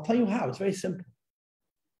Havaya. And I'll tell you how. It's very simple.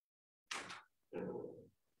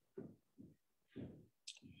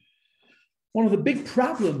 One of the big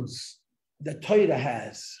problems that Torah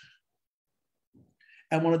has,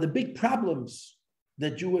 and one of the big problems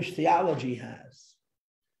that Jewish theology has,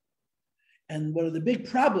 and one of the big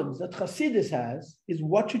problems that Hasidus has, is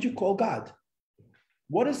what should you call God?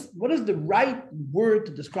 What is the right word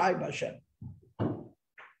to describe Hashem?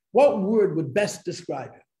 What word would best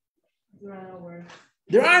describe him? There are no words.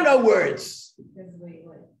 There are no words.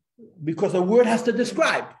 Because a word has to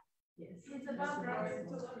describe. Yes. It's about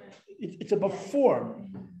It's about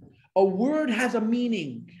form. A word has a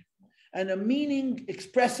meaning. And a meaning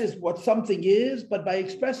expresses what something is, but by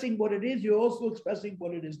expressing what it is, you're also expressing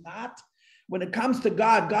what it is not. When it comes to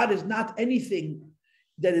God, God is not anything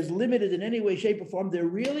that is limited in any way, shape, or form. There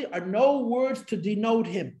really are no words to denote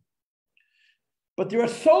him. But there are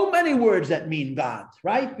so many words that mean God,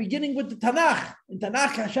 right? Beginning with the Tanakh. In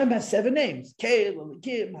Tanakh, Hashem has 7 names. Kel,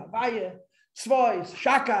 Elikim, Havaya, Tzvois,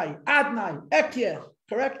 Shakai, Adnai, Ekye.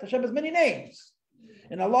 Correct? Hashem has many names.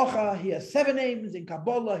 In Halacha, he has 7 names. In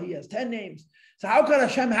Kabbalah, he has 10 names. So how can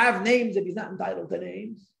Hashem have names if he's not entitled to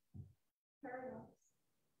names?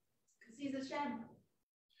 because he's Hashem.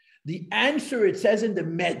 The answer, it says in the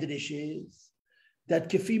Medrash, is that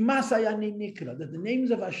Kefi Masayani Nikra, that the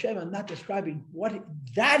names of Hashem are not describing what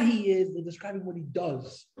that he is, they're describing what he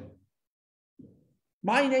does.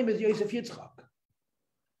 My name is Yosef Yitzchak.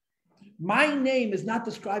 My name is not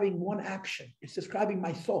describing one action. It's describing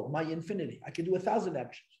my soul, my infinity. I can do 1,000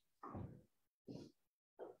 actions.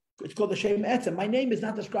 It's called the Shem Etzem. My name is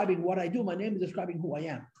not describing what I do. My name is describing who I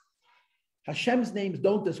am. Hashem's names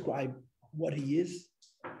don't describe what he is,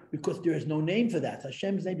 because there is no name for that.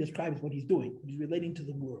 Hashem's name describes what he's doing. He's relating to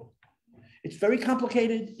the world. It's very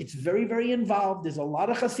complicated. It's very, very involved. There's a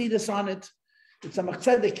lot of Hasidus on it. The Tzemach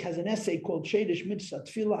Tzedek has an essay called Shadish Mitzvah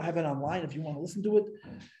Tefillah. I have it online if you want to listen to it,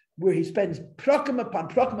 where he spends prakim upon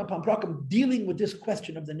prakim upon prakim dealing with this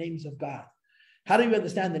question of the names of God. How do you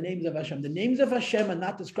understand the names of Hashem? The names of Hashem are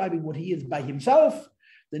not describing what he is by himself.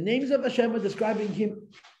 The names of Hashem are describing him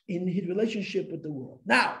in his relationship with the world.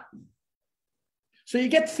 Now, so you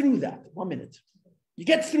get through that. 1 minute. You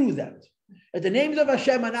get through that. If the names of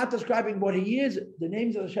Hashem are not describing what he is, the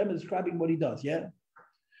names of Hashem are describing what he does, yeah?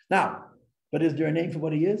 Now, but is there a name for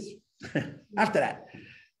what he is? After that.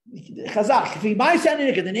 Chazak,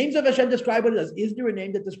 the names of Hashem describe what he does. Is there a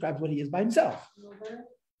name that describes what he is by himself?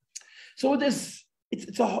 So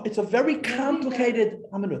it's a very complicated,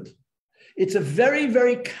 it's a very,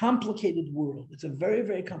 very complicated world. It's a very,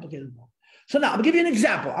 very complicated world. So now, I'm going to give you an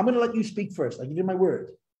example. I'm going to let you speak first. I'll give you my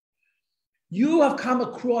word. You have come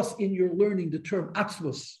across in your learning the term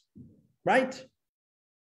Atzmus, right?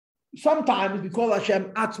 Sometimes we call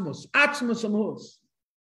Hashem Atzmus, Atzmus Amhus.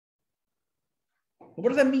 What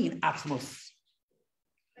does that mean, Atzmus?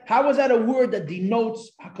 How is that a word that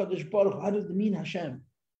denotes HaKadosh Baruch Hu? How does it mean Hashem?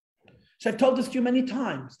 So I've told this to you many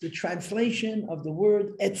times. The translation of the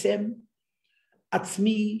word Etzem,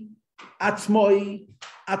 Atzmi, Atzmoi,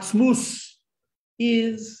 Atzmus,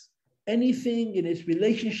 is anything in its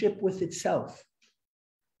relationship with itself.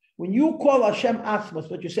 When you call Hashem Atzmos,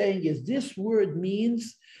 what you're saying is this word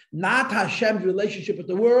means not Hashem's relationship with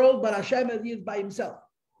the world, but Hashem as he is by himself.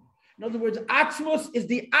 In other words, Atzmos is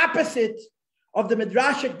the opposite of the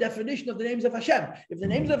Midrashic definition of the names of Hashem. If the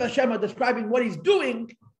names of Hashem are describing what he's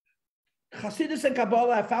doing, Hasidus and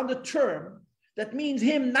Kabbalah have found a term that means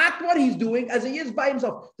him, not what he's doing, as he is by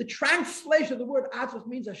himself. The translation of the word Atzmos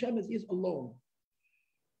means Hashem as he is alone.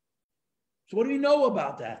 So what do we know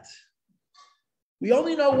about that? We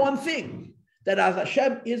only know one thing, that as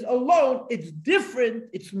Hashem is alone, it's different,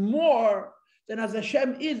 it's more than as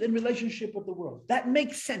Hashem is in relationship with the world. That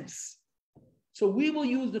makes sense. So we will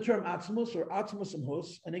use the term Atzmus or Atzmus and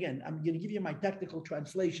Hus. And again, I'm going to give you my technical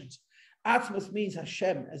translations. Atzmus means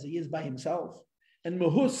Hashem as he is by himself. And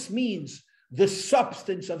Mahus means the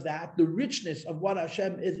substance of that, the richness of what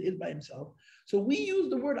Hashem is by himself. So we use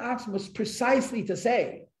the word Atzmus precisely to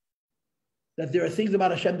say that there are things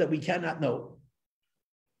about Hashem that we cannot know.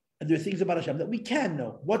 And there are things about Hashem that we can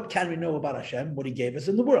know. What can we know about Hashem? What he gave us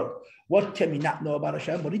in the world. What can we not know about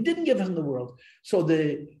Hashem? What he didn't give us in the world. So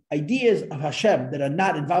the ideas of Hashem that are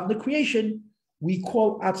not involved in the creation, we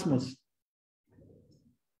call Atzmus.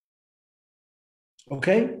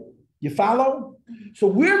 Okay? You follow? So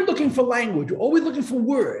we're looking for language. We're always looking for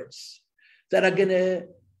words that are going to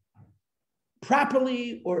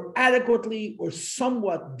properly or adequately or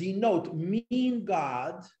somewhat denote mean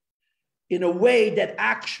God in a way that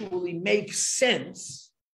actually makes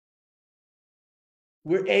sense,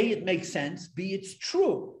 where A, it makes sense, B, it's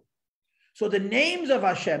true. So the names of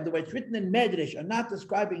Hashem, the way it's written in Medrash, are not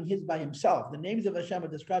describing his by himself. The names of Hashem are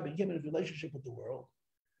describing him in his relationship with the world,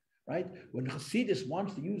 right? When Chassidus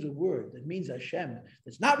wants to use a word that means Hashem,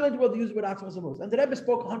 it's not really well to use the word Atzmus Amos. And the Rebbe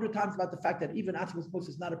spoke 100 times about the fact that even Atzmus Amos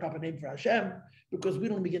is not a proper name for Hashem because we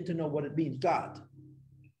don't begin to know what it means, God.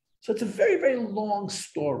 So it's a very, very long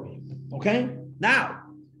story, okay? Now,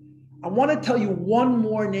 I want to tell you one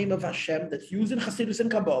more name of Hashem that's used in Chassidus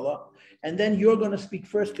and Kabbalah, and then you're going to speak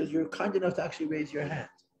first because you're kind enough to actually raise your hand,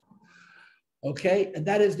 okay? And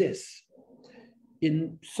that is this.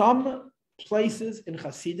 In some places in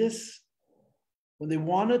Chassidus, when they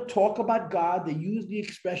want to talk about God, they use the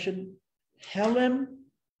expression Helem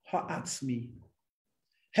Ha'atzmi.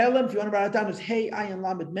 Helem, if you want to write it down, is Hey Ayin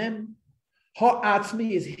Lamed Mem.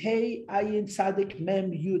 Ha'atzmi is Hey Ayin Tzadik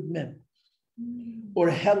Mem Yud Mem. Or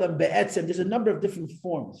Helem Be'etzem. There's a number of different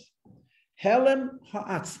forms. Helem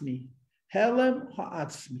Ha'atzmi. Helem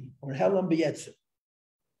Ha'atzmi. Or Helem Be'etzem.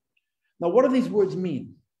 Now, what do these words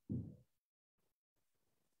mean?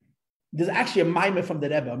 There's actually a mimer from the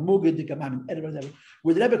Rebbe,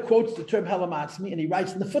 where the Rebbe quotes the term Helem Ha'atzmi, and he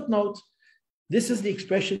writes in the footnote, this is the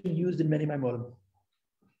expression used in many Maimorim.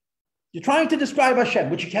 You're trying to describe Hashem,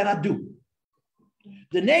 which you cannot do.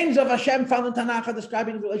 The names of Hashem found in Tanakh are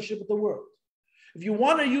describing the relationship with the world. If you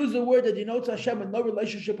want to use the word that denotes Hashem with no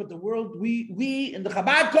relationship with the world, we in the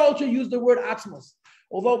Chabad culture use the word Atzmos,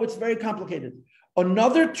 although it's very complicated.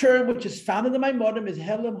 Another term which is found in the Maimorim is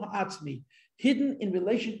Helem Ha'atzmi, hidden in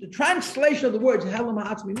relation. The translation of the words Helem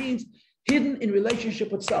Ha'atzmi means hidden in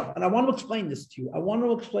relationship with self. And I want to explain this to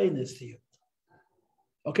you.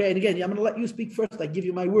 Okay, and again, I'm going to let you speak first. I give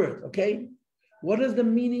you my word, okay? What is the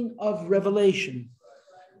meaning of revelation?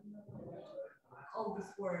 Oh, this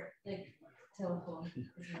word, like telephone.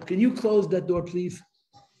 Can you close that door, please?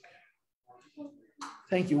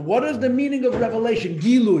 Thank you. What is the meaning of revelation?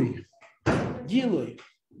 Gilui. Gilui.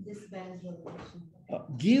 This man's revelation.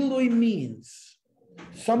 Gilui means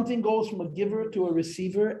something goes from a giver to a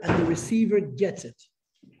receiver, and the receiver gets it.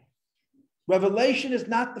 Revelation is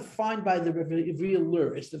not defined by the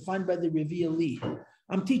revealer, it's defined by the revealee.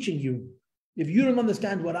 I'm teaching you. If you don't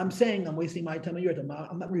understand what I'm saying, I'm wasting my time and your time.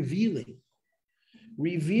 I'm not revealing.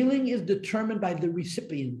 Revealing is determined by the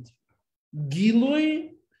recipient. Gilui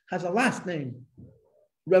has a last name.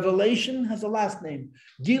 Revelation has a last name.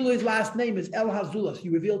 Gilui's last name is El Hazulas. He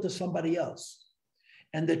revealed to somebody else.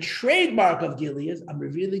 And the trademark of Gilui is I'm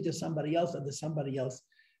revealing to somebody else and the somebody else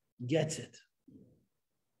gets it.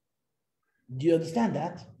 Do you understand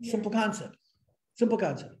that? Yeah. Simple concept. Simple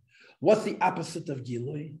concept. What's the opposite of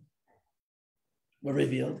Gilui? Or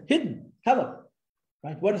revealed? Hidden. Hello.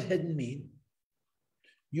 Right? What does hidden mean?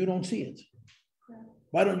 You don't see it.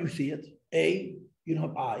 Why don't you see it? A, you don't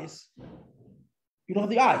have eyes. You don't have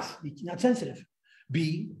the eyes. You're not sensitive.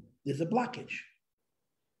 B, there's a blockage.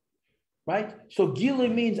 Right? So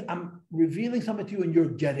Gilui means I'm revealing something to you and you're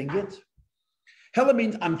getting it. Hela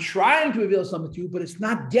means I'm trying to reveal something to you, but it's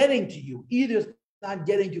not getting to you. Either it's not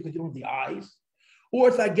getting to you because you don't have the eyes, or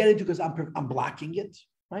it's not getting to you because I'm blocking it,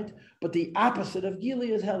 right? But the opposite of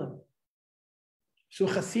Gilui is Hela. So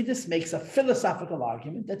Chassidus makes a philosophical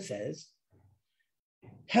argument that says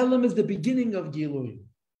Helem is the beginning of Gilui.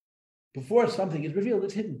 Before something is revealed,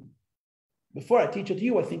 it's hidden. Before I teach it to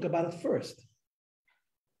you, I think about it first.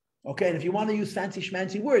 Okay, and if you want to use fancy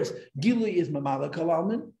schmancy words, Gilui is Mamala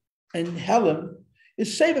Kalalman, and Helem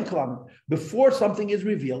is Seven Kalalman. Before something is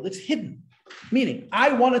revealed, it's hidden. Meaning,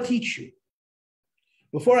 I want to teach you.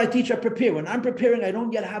 Before I teach, I prepare. When I'm preparing, I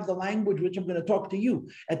don't yet have the language which I'm going to talk to you.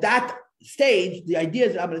 At that stage, the idea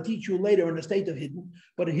is that I'm going to teach you later in a state of hidden,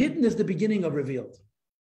 but hidden is the beginning of revealed.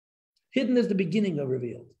 Hidden is the beginning of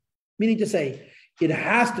revealed. Meaning to say, it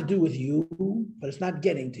has to do with you, but it's not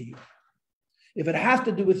getting to you. If it has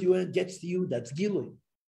to do with you and it gets to you, that's Gilui.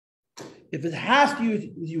 If it has to do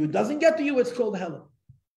with you, it doesn't get to you, it's called Helam.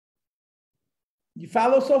 You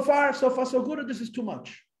follow so far? So far, so good, or this is too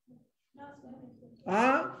much?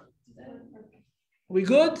 Are we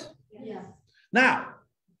good? Yeah. Now,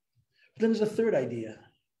 then there's a third idea.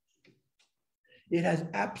 It has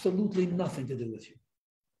absolutely nothing to do with you.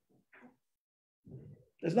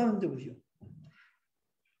 There's nothing to do with you.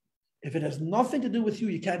 If it has nothing to do with you,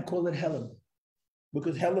 you can't call it Helam,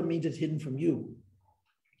 because Helam means it's hidden from you.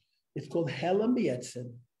 It's called Helam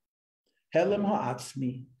B'yetzim. Helam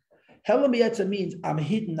Ha'atzmi. Helam B'yetzim means I'm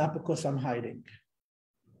hidden not because I'm hiding.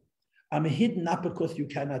 I'm hidden not because you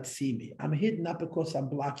cannot see me. I'm hidden not because I'm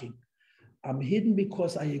blocking. I'm hidden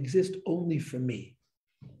because I exist only for me.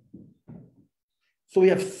 So we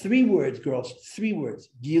have three words, girls, three words.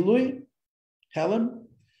 Gilui, Helam,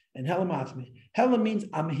 and Helam Ha'atzmi. Helam means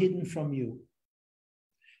I'm hidden from you.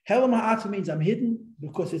 Helam Ha'atzmi means I'm hidden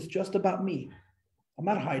because it's just about me. I'm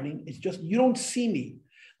not hiding. It's just, you don't see me.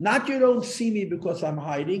 Not you don't see me because I'm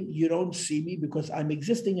hiding. You don't see me because I'm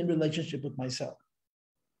existing in relationship with myself.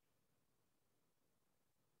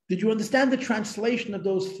 Did you understand the translation of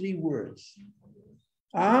those three words?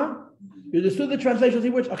 You understood the translation of three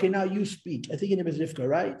words? Okay, now you speak. I think your name is Rivka,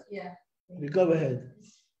 right? Yeah. Go ahead.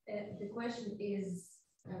 The question is,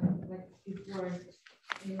 like before,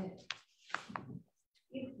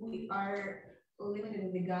 if we are limited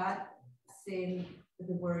in the God, saying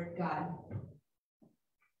the word God,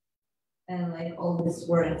 and like all these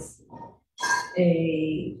words,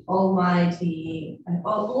 a almighty, and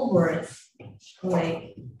all words,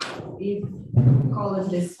 like if we call it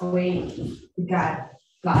this way, God,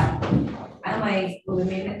 am I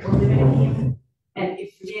limiting him? And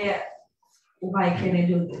if yeah, why can I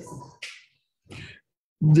do this?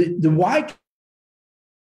 The why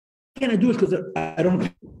can I do it? Because I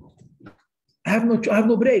have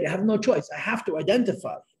no brain. I have no choice. I have to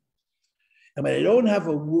identify. And when I don't have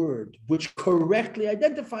a word which correctly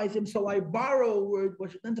identifies him, so I borrow a word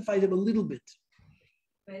which identifies him a little bit.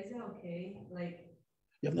 But is it okay? Like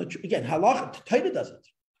you have no again, halacha, Torah does it.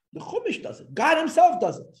 The Chumash does it. God himself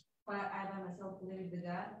does it. But I by myself limit the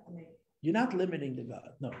God? Like, you're not limiting the God.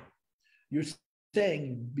 No. You're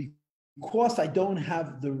saying because I don't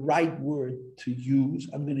have the right word to use,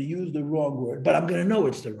 I'm going to use the wrong word, but I'm going to know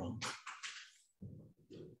it's the wrong.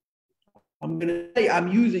 I'm going to say I'm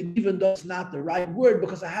using, even though it's not the right word,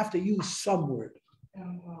 because I have to use some word.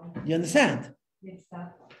 You understand? Yeah.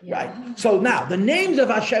 Right. So now, the names of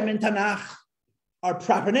Hashem in Tanakh are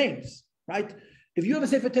proper names, right? If you have a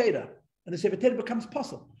Sefer Torah, and the Sefer Torah becomes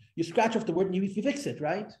puzzle, you scratch off the word and you fix it,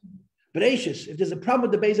 right? Bereshis, if there's a problem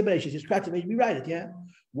with the base of Bereshis, you scratch it, maybe rewrite it, yeah?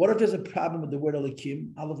 What if there's a problem with the word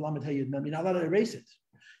Elikim, Aleph Lamed Hey Yud Mem? You're not allowed to erase it.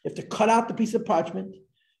 You have to cut out the piece of parchment,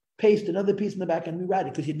 paste another piece in the back and rewrite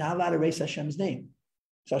it, because you're not allowed to erase Hashem's name.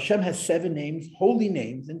 So Hashem has 7 names, holy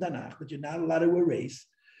names in Tanakh that you're not allowed to erase,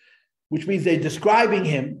 which means they're describing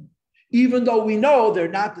him, even though we know they're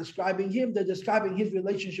not describing him, they're describing his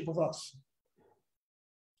relationship with us.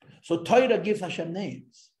 So Torah gives Hashem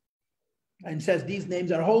names and says these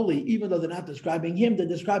names are holy, even though they're not describing him, they're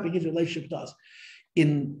describing his relationship to us.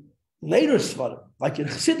 In later Svarim, like in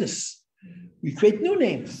Chassidus, we create new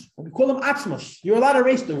names, and we call them Atzmos. You're allowed to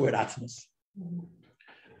erase the word Atzmos.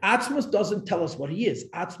 Atzmos doesn't tell us what he is.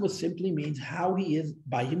 Atzmos simply means how he is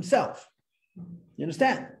by himself. You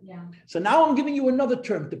understand? Yeah. So now I'm giving you another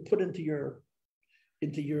term to put into your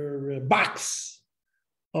box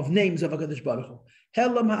of names of HaKadosh Baruch Hu.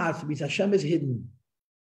 Helam Ha'atzmi means Hashem is hidden,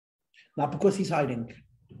 not because he's hiding.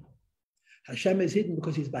 Hashem is hidden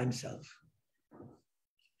because he's by himself.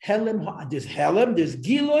 Helam, there's Helam, there's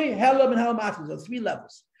Gilui, Helam, and Helam Ha'atzmi. There's 3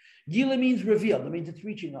 levels. Gilui means revealed. That means it's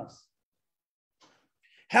reaching us.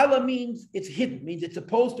 Helam means it's hidden, means it's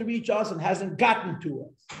supposed to reach us and hasn't gotten to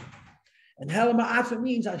us. And Helam Ha'atzmi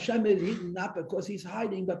means Hashem is hidden not because he's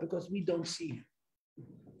hiding, but because we don't see him.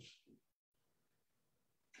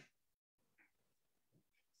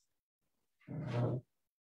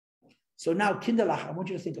 So now, Kinderlach, I want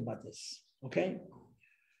you to think about this, okay?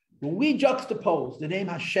 When we juxtapose the name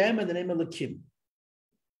Hashem and the name Elokim,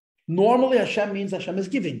 normally Hashem means Hashem is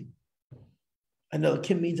giving, and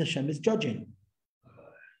Elokim means Hashem is judging.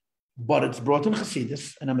 But it's brought in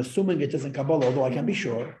Chassidus, and I'm assuming it is in Kabbalah, although I can't be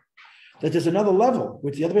sure, that there's another level,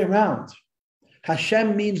 which is the other way around.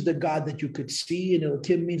 Hashem means the God that you could see, and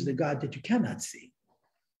Elokim means the God that you cannot see.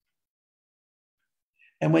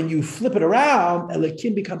 And when you flip it around,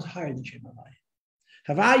 Elokim becomes higher than Shem Havaya.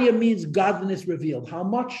 Havaya means godliness revealed. How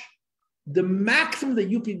much? The maximum that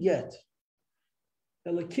you can get.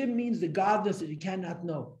 Elokim means the godness that you cannot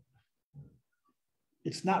know.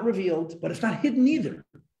 It's not revealed, but it's not hidden either.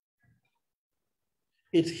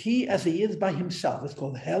 It's he as he is by himself. It's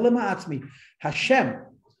called Helem Ha'atzmi, Hashem.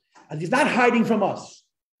 And he's not hiding from us.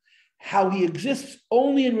 How he exists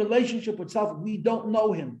only in relationship with self, we don't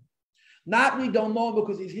know him. Not we don't know him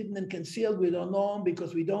because he's hidden and concealed. We don't know him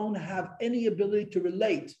because we don't have any ability to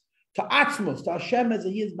relate to Atzmos, to Hashem as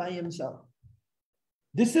he is by himself.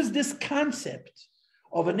 This is this concept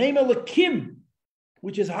of a name Elokim,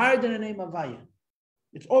 which is higher than a name Havaya.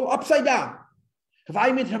 It's all upside down.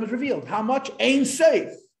 Havaya means Hashem is revealed. How much? Ain't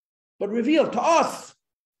safe, but revealed to us.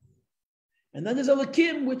 And then there's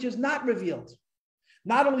Elokim, which is not revealed.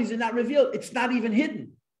 Not only is it not revealed, it's not even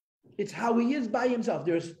hidden. It's how he is by himself.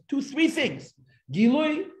 There's three things.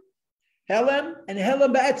 Gilui, Helem, and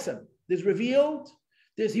Helem Ba'etzem. There's revealed.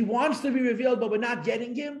 There's he wants to be revealed, but we're not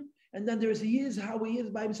getting him. And then there's he is how he is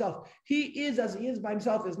by himself. He is as he is by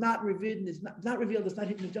himself. Is not revealed. It's not revealed. It's not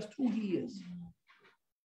hidden. It's just who he is.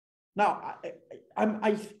 Now,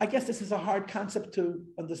 I guess this is a hard concept to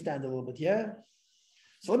understand a little bit. Yeah.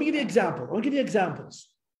 So let me give you an example. I want to give you examples.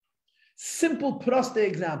 Simple proste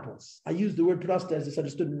examples. I use the word proste as it's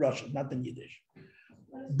understood in Russian, not in Yiddish.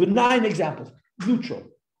 Benign examples, neutral,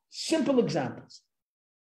 simple examples.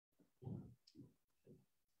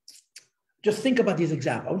 Just think about these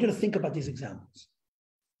examples. I want you to think about these examples.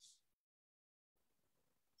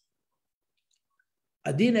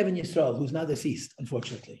 Adin Even Yisrael, who's now deceased,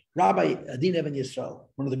 unfortunately. Rabbi Adin Even Yisrael,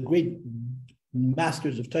 one of the great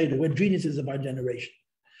masters of Torah, one geniuses of our generation.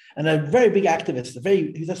 And a very big activist,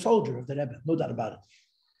 he's a soldier of the Rebbe, no doubt about it.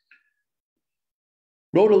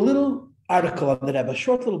 Wrote a little article on the Rebbe, a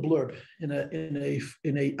short little blurb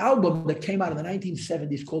in a album that came out in the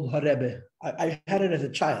 1970s called HaRebbe. I had it as a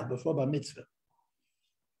child before Bar Mitzvah.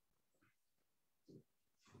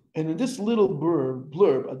 And in this little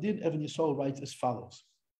blurb, Adin Even Yisrael writes as follows.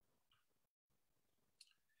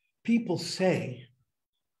 People say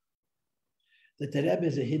that the Rebbe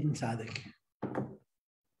is a hidden tzaddik.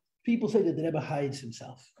 People say that the Rebbe hides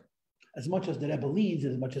himself. As much as the Rebbe leads,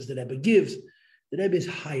 as much as the Rebbe gives, the Rebbe is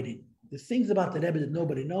hiding. There's things about the Rebbe that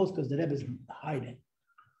nobody knows because the Rebbe is hiding.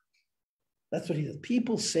 That's what he says.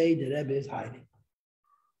 People say the Rebbe is hiding.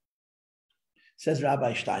 Says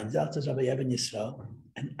Rabbi Steinzelt, says Rabbi Even Yisrael,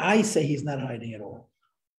 and I say he's not hiding at all.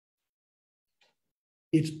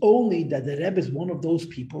 It's only that the Rebbe is one of those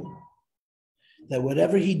people that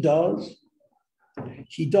whatever he does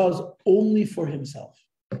only for himself.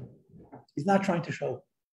 He's not trying to show.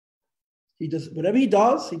 He does whatever he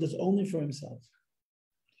does only for himself.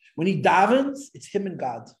 When he davens, it's him and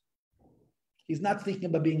God. He's not thinking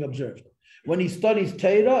about being observed. When he studies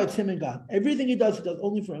Torah, it's him and God. Everything he does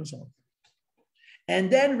only for himself. And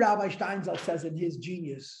then Rabbi Steinzelt says in his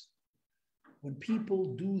genius, when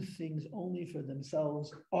people do things only for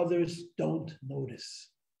themselves, others don't notice.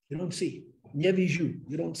 You don't see.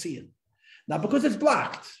 You don't see it. Not because it's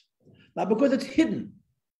blocked, not because it's hidden,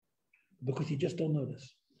 because you just don't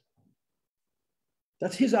notice.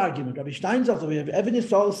 That's his argument. Rabbi Steinzelt, Even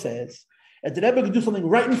Yisrael says, that the Rebbe could do something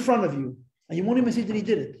right in front of you, and you won't even see that he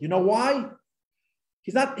did it. You know why?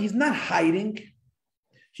 He's not hiding.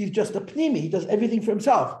 He's just a pnimi. He does everything for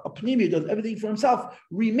himself. A pnimi who does everything for himself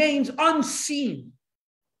remains unseen.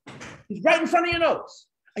 He's right in front of your nose,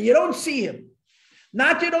 and you don't see him.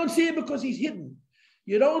 Not you don't see him because he's hidden.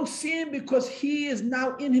 You don't see him because he is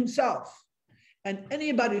now in himself. And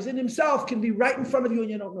anybody who's in himself can be right in front of you and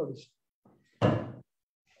you don't notice.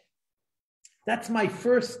 That's my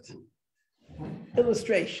first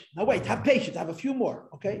illustration. Now wait, have patience. I have a few more,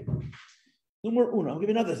 okay? Numero uno. I'll give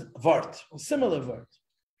you another vart, a similar vart.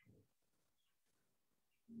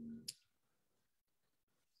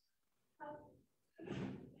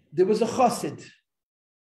 There was a chassid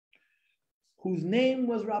whose name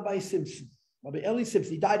was Rabbi Simpson. Rabbi Eli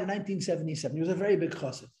Simpson. He died in 1977. He was a very big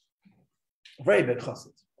chassid. A very big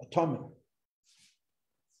chassid, a Talmud.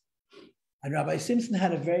 And Rabbi Simpson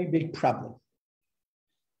had a very big problem.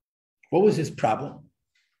 What was his problem?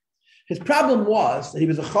 His problem was that he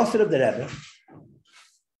was a chassid of the Rebbe,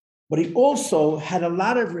 but he also had a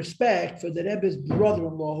lot of respect for the Rebbe's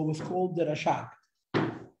brother-in-law, who was called the Rashag.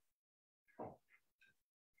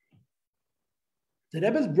 The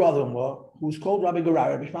Rebbe's brother-in-law, who was called Rabbi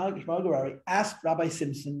Gerari, Rabbi Gerari, asked Rabbi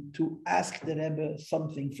Simpson to ask the Rebbe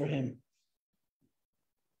something for him.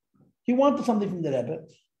 He wanted something from the Rebbe,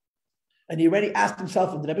 and he already asked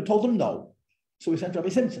himself, and the Rebbe told him no. So he sent Rabbi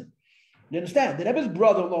Simpson. You understand? The Rebbe's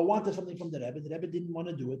brother-in-law wanted something from the Rebbe. The Rebbe didn't want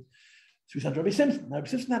to do it. So he sent Rabbi Simpson. Now, Rabbi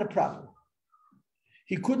Simpson had a problem.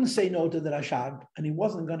 He couldn't say no to the Rashag, and he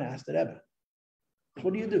wasn't going to ask the Rebbe.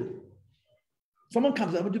 What do? Someone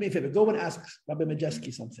comes up, do me a favor, go and ask Rabbi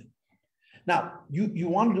Majeski something. Now, you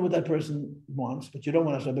want to do what that person wants, but you don't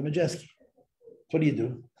want to ask Rabbi Majeski. What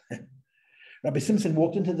do? Rabbi Simpson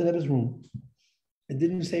walked into the Rebbe's room and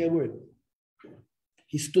didn't say a word.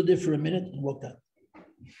 He stood there for a minute and walked out.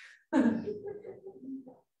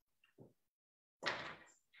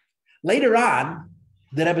 Later on,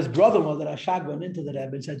 the Rebbe's brother-in-law, the Rashag, went into the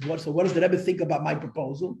Rebbe and said, what does the Rebbe think about my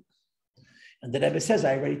proposal? And the Rebbe says,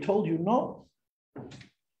 I already told you no.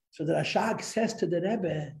 So the Rashag says to the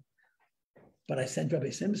Rebbe, but I sent Rabbi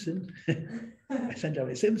Simpson. I sent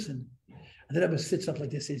Rabbi Simpson. And the Rebbe sits up like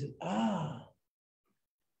this and says, I'll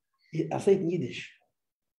say it in Yiddish.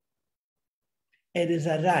 Is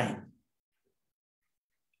a rein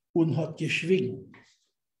und hat geschwiegen,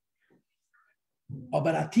 aber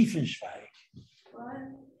a tiefen Schweig.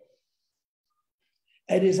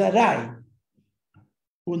 Is a rein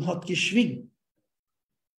und hat geschwiegen,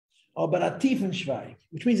 aber a tiefen Schweig,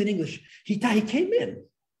 which means in English, he came in.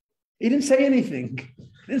 He didn't say anything.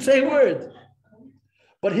 He didn't say a word.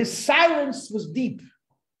 But his silence was deep.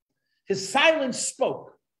 His silence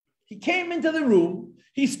spoke. He came into the room,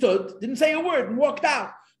 he stood, didn't say a word, and walked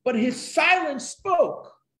out. But his silence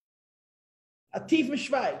spoke. A tiefen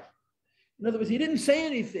Schweig. In other words, he didn't say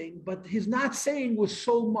anything, but his not saying was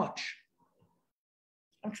so much.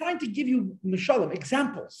 I'm trying to give you, Mishalom,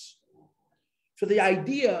 examples for the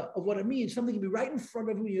idea of what it means. Something can be right in front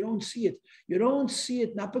of you, you don't see it. You don't see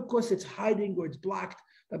it not because it's hiding or it's blocked,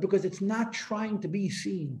 but because it's not trying to be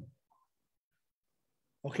seen.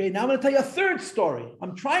 Okay, now I'm going to tell you a third story.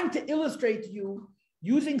 I'm trying to illustrate to you,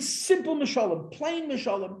 using simple Mishalom, plain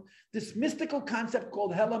Mishalom, this mystical concept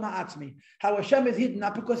called Helam Ha'atzmi. How Hashem is hidden,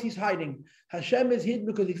 not because he's hiding. Hashem is hidden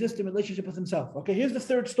because he exists in relationship with himself. Okay, here's the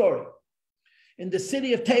third story. In the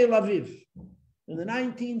city of Tel Aviv, in the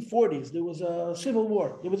 1940s, there was a civil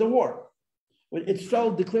war. There was a war. When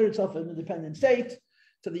Israel declared itself an independent state,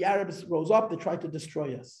 so the Arabs rose up, they tried to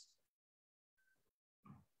destroy us.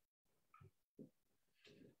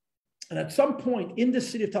 And at some point in the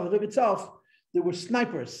city of Tel Aviv itself, there were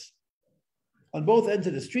snipers on both ends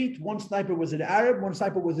of the street. One sniper was an Arab, one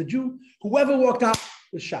sniper was a Jew. Whoever walked out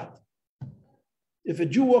was shot. If a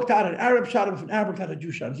Jew walked out, an Arab shot him. If an Arab walked out, a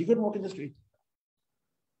Jew shot him. So he couldn't walk in the street.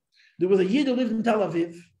 There was a Yid who lived in Tel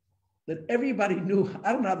Aviv that everybody knew.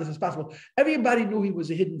 I don't know how this is possible. Everybody knew he was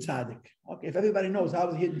a hidden tzaddik. Okay, if everybody knows how he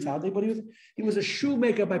was a hidden tzaddik, but he was a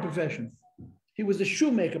shoemaker by profession. He was a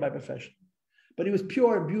shoemaker by profession. But he was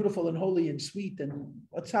pure and beautiful and holy and sweet and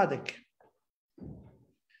a tzaddik.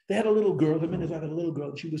 They had a little girl, him and his wife had a little girl,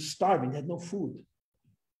 and she was starving, they had no food.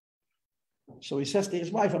 So he says to his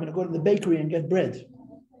wife, I'm going to go to the bakery and get bread.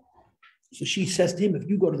 So she says to him, if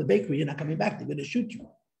you go to the bakery, you're not coming back, they're going to shoot you.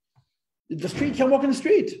 The street, can't walk in the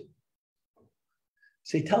street.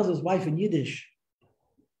 So he tells his wife in Yiddish,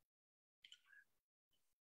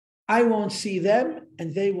 I won't see them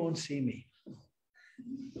and they won't see me.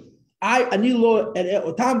 I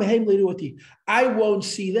won't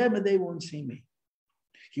see them and they won't see me.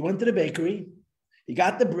 He went to the bakery, he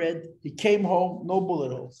got the bread, he came home, no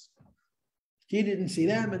bullet holes. He didn't see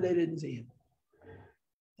them and they didn't see him.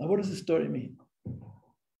 Now what does this story mean?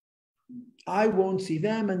 I won't see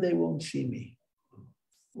them and they won't see me.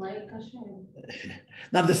 Like Hashem.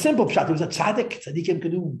 Now the simple pshat, he was a tzaddik, tzaddikim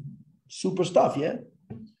could do super stuff, yeah?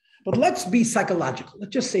 But let's be psychological.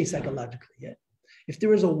 Let's just say psychologically, yeah? If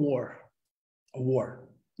there is a war, you know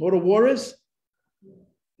what a war is?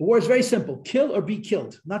 The war is very simple. Kill or be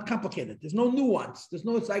killed. Not complicated. There's no nuance. There's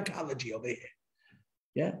no psychology over here.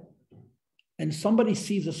 Yeah? And somebody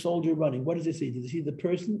sees a soldier running. What does he see? Does he see the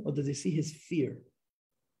person or does he see his fear?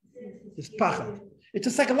 His pachad. It's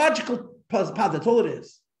a psychological pad. That's all it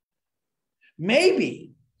is.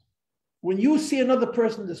 Maybe when you see another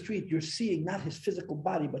person in the street, you're seeing not his physical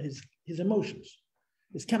body, but his emotions,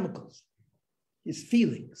 his chemicals, his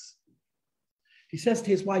feelings. He says to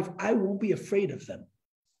his wife, I won't be afraid of them.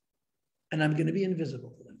 And I'm going to be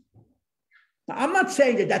invisible to them. Now, I'm not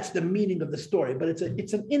saying that that's the meaning of the story, but it's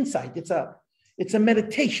an insight. It's a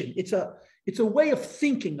meditation. It's a way of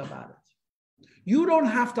thinking about it. You don't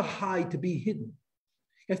have to hide to be hidden.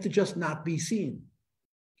 You have to just not be seen.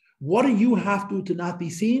 What do you have to not be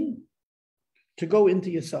seen? To go into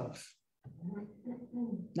yourself.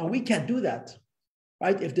 Now, we can't do that,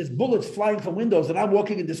 right? If there's bullets flying from windows and I'm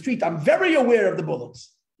walking in the street, I'm very aware of the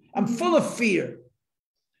bullets. I'm full of fear.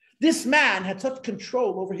 This man had such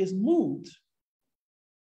control over his mood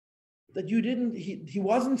that he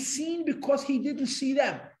wasn't seen because he didn't see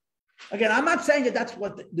them. Again, I'm not saying that that's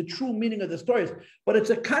what the true meaning of the story is, but it's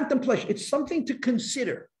a contemplation. It's something to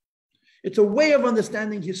consider. It's a way of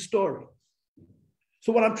understanding his story.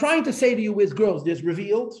 So what I'm trying to say to you is, girls, there's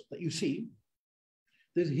revealed that you see.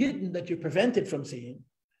 There's hidden that you're prevented from seeing.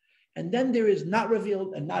 And then there is not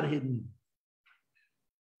revealed and not hidden.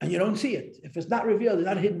 And you don't see it. If it's not revealed and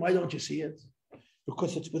not hidden, why don't you see it?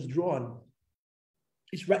 Because it's withdrawn.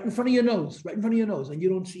 It's right in front of your nose, and you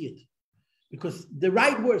don't see it. Because the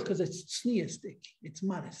right words, because it's sneistic, it's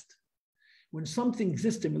modest. When something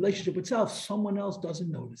exists in relationship with itself, someone else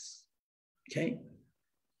doesn't notice. Okay?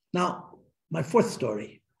 Now, my fourth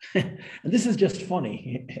story, and this is just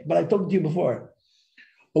funny, but I talked to you before.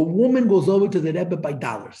 A woman goes over to the Rebbe by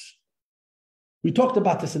dollars. We talked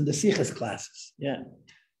about this in the Sichas classes. Yeah.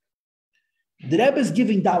 The Rebbe's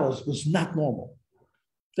giving dollars was not normal.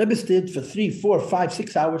 The Rebbe stood for 3, 4, 5,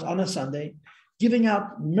 6 hours on a Sunday, giving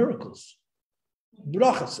out miracles.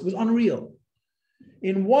 Brachas. It was unreal.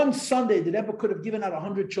 In one Sunday, the Rebbe could have given out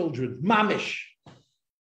 100 children. Mamish.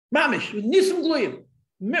 With Nisim Gluyim.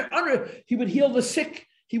 He would heal the sick.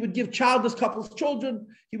 He would give childless couples children.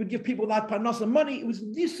 He would give people without parnasa money. It was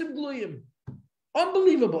Nisim Gluyim.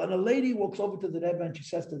 Unbelievable. And a lady walks over to the Rebbe and she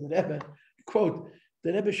says to the Rebbe, quote,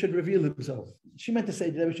 the Rebbe should reveal himself. She meant to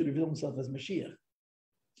say the Rebbe should reveal himself as Mashiach.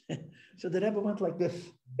 So the Rebbe went like this.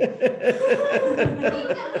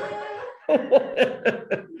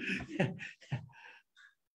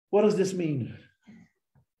 What does this mean?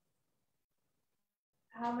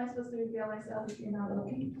 How am I supposed to reveal myself if you're not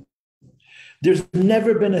looking? There's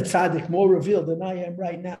never been a tzaddik more revealed than I am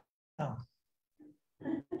right now.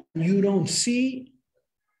 You don't see.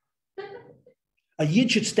 A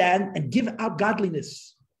yid should stand and give out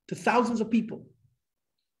godliness to thousands of people.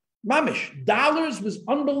 Mamish, dollars was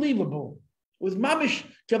unbelievable. It was mamish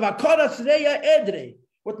kavakora sreya edre.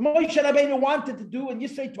 What Moshe Rabbeinu wanted to do, and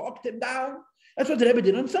Yisrael talked him down. That's what the Rebbe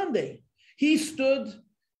did on Sunday. He stood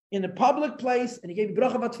in a public place and he gave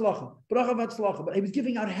bracha v'atzlacha, but he was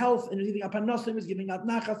giving out health, and he was giving out panos, he was giving out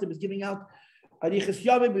nachas, he was giving out arichas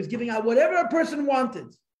yavim, he was giving out whatever a person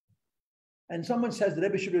wanted. And someone says the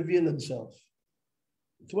Rebbe should reveal himself.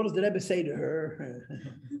 So what does the Rebbe say to her?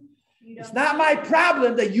 It's not my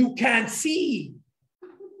problem that you can't see.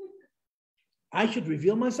 I should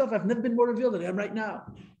reveal myself. I've never been more revealed than I am right now.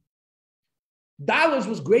 Dollars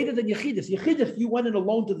was greater than Yechidus. Yechidus, you went in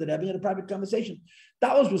alone to the Rebbe and had a private conversation.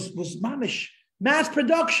 Dollars was mamish, mass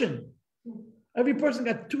production. Every person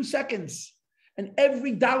got 2 seconds. And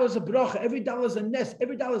every dollar is a bracha, every dollar is a nest,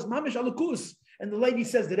 every dollar is mamish alakus. And the lady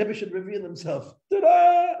says the Rebbe should reveal himself.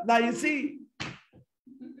 Ta-da! Now you see.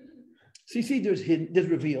 So you see, there's hidden, there's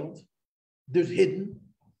revealed, there's hidden,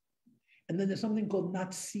 and then there's something called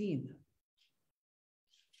not seen.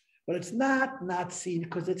 But it's not seen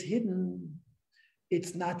because it's hidden.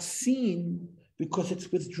 It's not seen because it's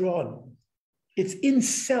withdrawn. It's in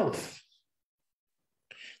self.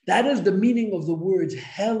 That is the meaning of the words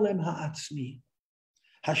Helem Ha'atzmi.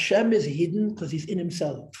 Hashem is hidden because he's in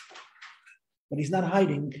himself. But he's not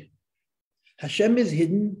hiding. Hashem is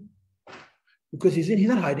hidden because he's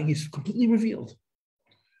not hiding, he's completely revealed.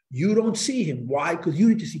 You don't see him. Why? Because you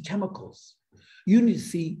need to see chemicals. You need to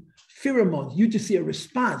see pheromones. You need to see a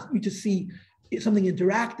response. You need to see something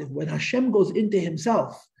interactive. When Hashem goes into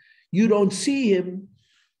himself, you don't see him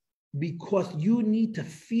because you need to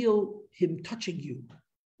feel him touching you.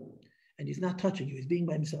 And he's not touching you, he's being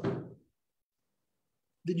by himself.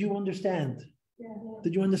 Did you understand? Yeah.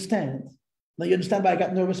 Did you understand? Now you understand why I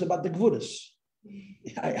got nervous about the Gvuras.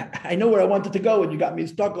 I know where I wanted to go and you got me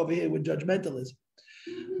stuck over here with judgmentalism.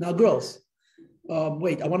 Now, girls,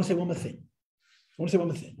 wait, I want to say one more thing.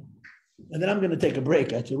 And then I'm going to take a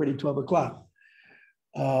break. It's already 12 o'clock.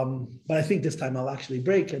 But I think this time I'll actually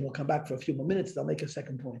break and we'll come back for a few more minutes. I'll make a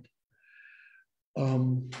second point.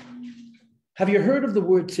 Have you heard of the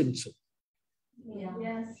word tzimtzum? Yeah.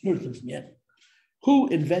 Yes. Yeah. Who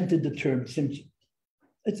invented the term tzimtzum?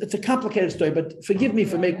 It's a complicated story, but forgive me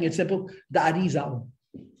for making it simple. The Arizal.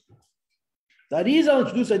 The Arizal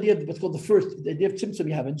introduced the idea of what's called the idea of tzimtzum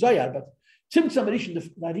you have in Zohar, but tzimtzum addition, the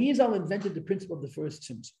Arizal invented the principle of the first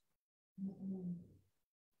tzimtzum.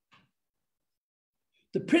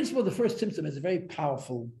 The principle of the first tzimtzum is a very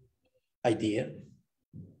powerful idea.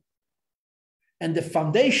 And the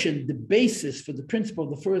foundation, the basis for the principle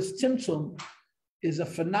of the first tzimtzum is a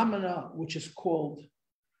phenomena which is called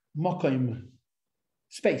mokoim,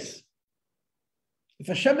 space. If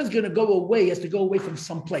Hashem is going to go away, he has to go away from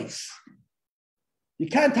some place. You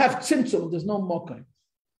can't have tzimtzum, there's no mokoim.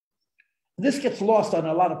 This gets lost on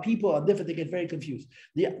a lot of people, and therefore they get very confused.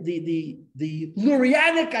 The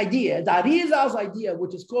Lurianic idea, the Arizal's idea,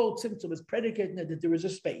 which is called tzimtzum, is predicated that there is a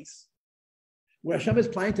space. where Hashem is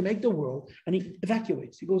planning to make the world, and he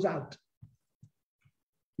evacuates, he goes out.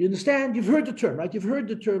 You understand? You've heard the term, right? You've heard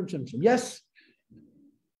the term tzimtzum. Yes?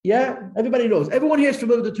 Yeah? Everybody knows. Everyone here is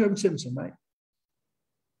familiar with the term tzimtzum, right?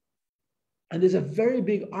 And there's a very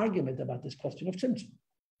big argument about this question of tzimtzum.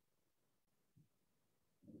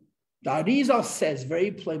 The Arizal says very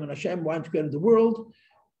plain, when Hashem wanted to create the world,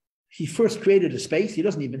 he first created a space. He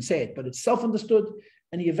doesn't even say it, but it's self-understood.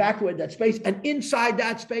 And he evacuated that space. And inside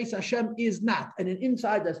that space, Hashem is not. And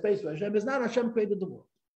inside that space where Hashem is not, Hashem created the world.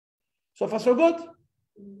 So far, so good?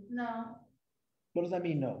 No. What does that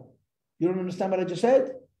mean, no? You don't understand what I just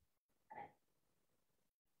said?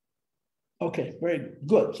 Okay, very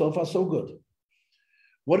good. So far, so good.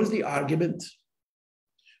 What is the argument?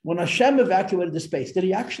 When Hashem evacuated the space, did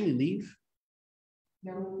he actually leave?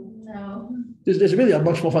 No. There's really a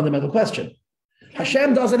much more fundamental question.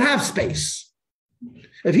 Hashem doesn't have space.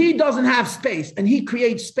 If he doesn't have space and he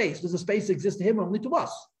creates space, does the space exist to him or only to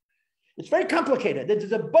us? It's very complicated.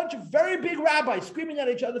 There's a bunch of very big rabbis screaming at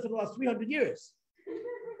each other for the last 300 years.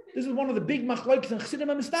 This is one of the big machlokes and Chassidim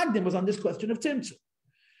and Mistagdim was on this question of tzimtzum.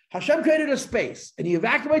 Hashem created a space and he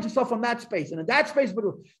evacuates himself from that space. And in that space,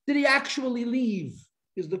 did he actually leave?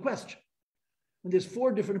 Is the question. And there's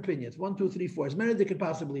 4 different opinions. 1, 2, 3, 4. As many as there could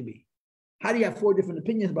possibly be. How do you have 4 different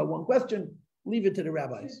opinions about one question? Leave it to the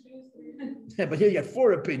rabbis. Yeah, but here you have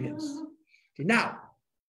 4 opinions. Okay, now,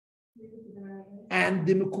 and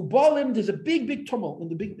the Mekubalim, there's a big tumult.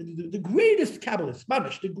 And the greatest Kabbalists,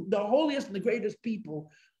 Mamish, the holiest and the greatest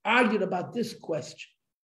people argued about this question.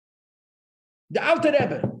 The Alter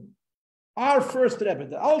Rebbe, our first Rebbe,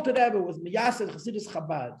 the Alter Rebbe was Miyaseh Chassidus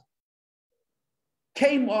Chabad,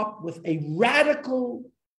 came up with a radical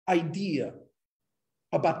idea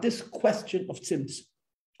about this question of tzimtzum.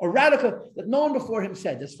 A radical that no one before him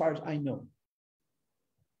said, as far as I know.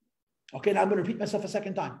 Okay, now I'm going to repeat myself a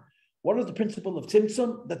second time. What is the principle of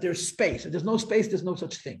tzimtzum? That there's space. If there's no space, there's no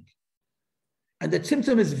such thing. And that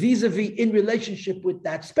tzimtzum is vis-a-vis in relationship with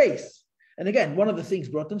that space. And again, one of the things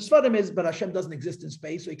brought in Sfarim is, but Hashem doesn't exist in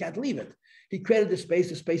space, so he can't leave it. He created the space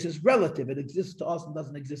is relative. It exists to us and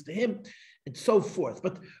doesn't exist to him, and so forth.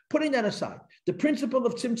 But putting that aside, the principle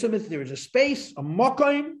of tzimtzum is there is a space, a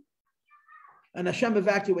mokaim, and Hashem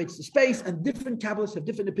evacuates the space, and different Kabbalists have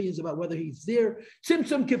different opinions about whether he's there.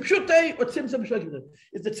 Tzimtzum kipshute or tzimtzum shleikim.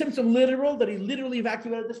 Is the tzimtzum literal, that he literally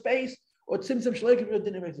evacuated the space, or tzimtzum shleikim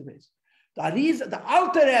didn't evacuate the space? The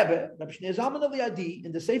Alter Rebbe, Rabbi Shneur Zalman of Liadi,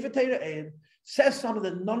 in the Sefer Torah Ein, says something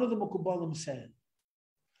that none of the Mekubalim said.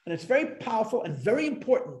 And it's very powerful and very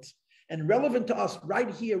important and relevant to us right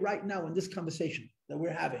here, right now, in this conversation that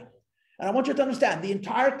we're having. And I want you to understand, the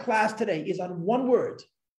entire class today is on one word.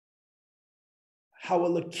 How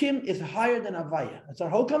Elokim is higher than Havaya. That's our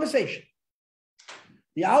whole conversation.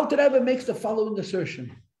 The Alter Rebbe makes the following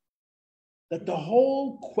assertion, that the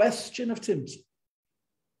whole question of tzimtzum,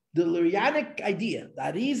 the Lurianic idea,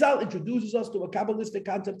 that Arizal introduces us to a Kabbalistic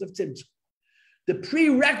concept of tzimtzum. The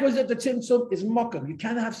prerequisite to tzimtzum is mokum. You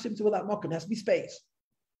can't have tzimtzum without mokum. It has to be space.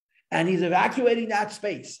 And he's evacuating that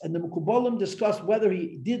space. And the Mekubalim discuss whether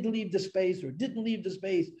he did leave the space or didn't leave the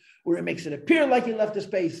space, or it makes it appear like he left the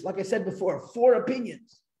space. Like I said before, 4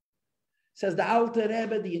 opinions. Says the Alter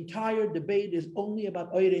Rebbe, the entire debate is only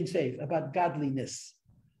about Oyer Ein Sof, about godliness,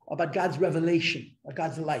 about God's revelation, or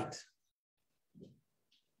God's light.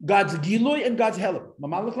 God's Gilui and God's Helam.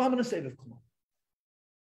 Mamalach Lam and a Seviv Klam.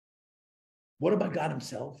 What about God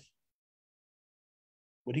himself?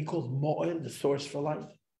 What he calls Mo'el, the source for light.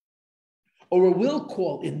 Or we will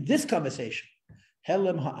call in this conversation,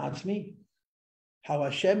 Helam Ha'atzmi, how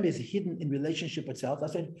Hashem is hidden in relationship itself. I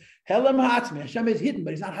said, Helam Ha'atzmi, Hashem is hidden,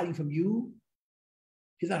 but he's not hiding from you.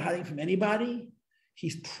 He's not hiding from anybody.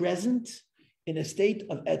 He's present in a state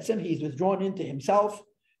of etzem. He's withdrawn into himself.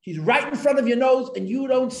 He's right in front of your nose and you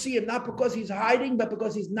don't see him, not because he's hiding, but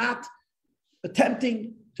because he's not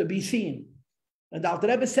attempting to be seen. And the Alter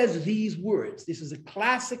Rebbe says these words. This is a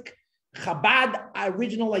classic Chabad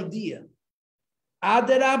original idea.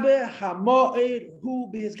 Adar hamo'er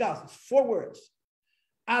hu b'hizgas. It's 4 words.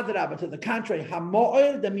 Adar, to the contrary,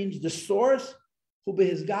 hamo'er, that means the source, hu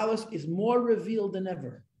b'hizgalus, is more revealed than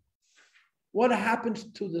ever. What happens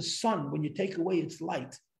to the sun when you take away its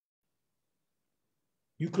light?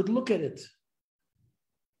 You could look at it,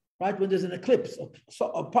 right? When there's an eclipse,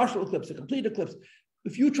 a partial eclipse, a complete eclipse.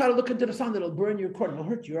 If you try to look into the sun, it'll burn your cornea, it'll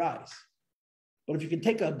hurt your eyes. But if you can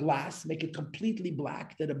take a glass, make it completely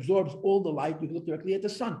black, that absorbs all the light, you can look directly at the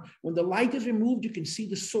sun. When the light is removed, you can see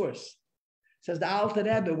the source. Says the Alter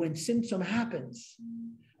Rebbe, when tzimtzum happens,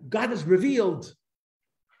 God is revealed.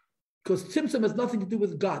 Because tzimtzum has nothing to do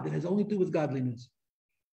with God, it has only to do with godliness.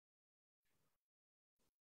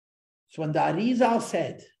 So when the Arizal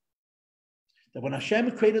said that when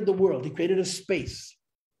Hashem created the world, he created a space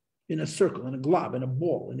in a circle, in a glob, in a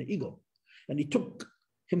ball, in an eagle, and he took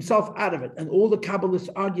himself out of it, and all the Kabbalists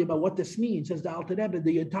argue about what this means, says the Alter Rebbe,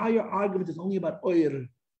 the entire argument is only about oir,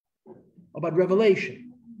 about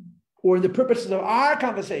revelation, or in the purposes of our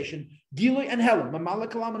conversation, Gilui and Helam, Mamala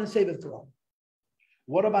Kalam and Sevet Kalam.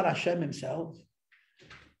 What about Hashem himself?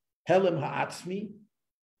 Helam Ha'atzmi.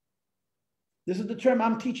 This is the term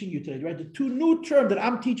I'm teaching you today, right? The two new terms that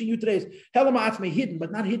I'm teaching you today is Helam Ha'atzmi, hidden,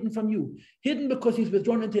 but not hidden from you. Hidden because he's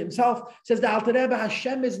withdrawn into himself. Says the Alter Rebbe,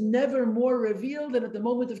 Hashem is never more revealed than at the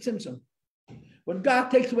moment of Tzimtzum. When God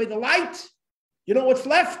takes away the light, you know what's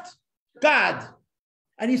left? God.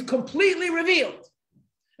 And he's completely revealed.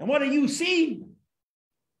 And what do you see?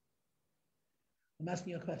 I'm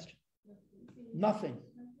asking you a question. Nothing.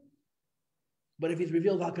 But if he's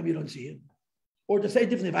revealed, how come you don't see him? Or to say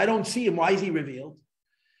differently, if I don't see him, why is he revealed?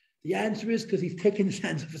 The answer is because he's taken his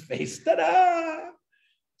hands off his face. Ta-da!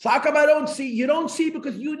 So how come I don't see? You don't see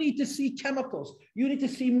because you need to see chemicals. You need to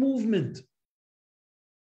see movement.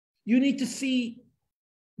 You need to see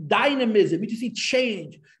dynamism. You need to see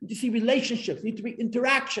change. You need to see relationships. You need to be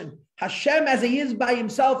interaction. Hashem, as he is by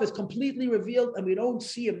himself, is completely revealed, and we don't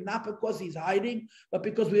see him not because he's hiding, but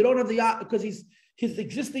because we don't have because his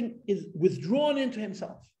existing is withdrawn into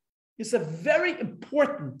himself. It's a very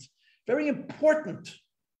important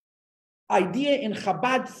idea in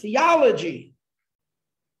Chabad theology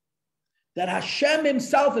that Hashem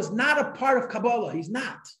himself is not a part of Kabbalah. He's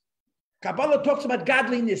not. Kabbalah talks about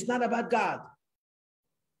godliness, not about God.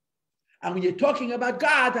 And when you're talking about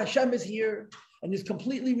God, Hashem is here and is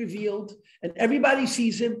completely revealed, and everybody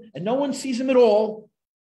sees him, and no one sees him at all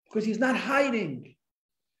because he's not hiding.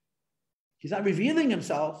 He's not revealing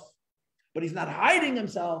himself, but he's not hiding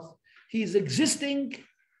himself. He's existing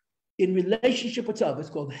in relationship with self. It's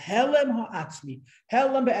called Helem Ha'atzmi.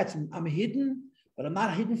 Helem Ba'atzmi. I'm hidden, but I'm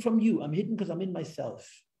not hidden from you. I'm hidden because I'm in myself.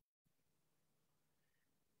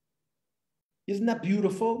 Isn't that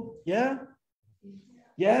beautiful? Yeah?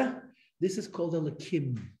 Yeah? This is called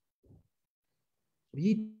Elokim.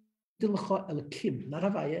 Elokim, not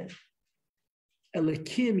Havaya.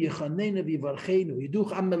 Elokim, Yechanena V'Yivarchenu.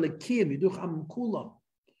 Yiduch Am Elokim, Yiduch Am Kulam.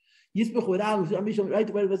 Yisbech W'Ram, right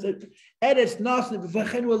where it was. Eretz Nasne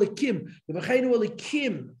V'Vachenu Elokim. V'Vachenu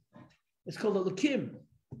Elokim. It's called Elokim.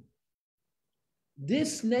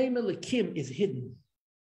 This name Elokim is hidden,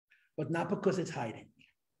 but not because it's hiding.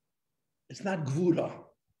 It's not Gvura.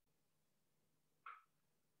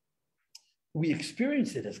 We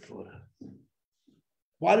experience it as Gvura.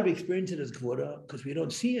 Why do we experience it as Gvura? Because we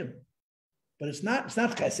don't see him. But it's not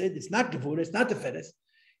Chesed, it's not Gvura, it's not Teferes.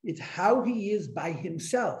 It's how he is by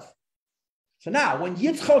himself. So now, when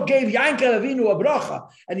Yitzchak gave Yankel Avinu a bracha,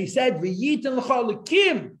 and he said, "V'yitin l'cha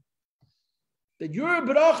Elokim," that your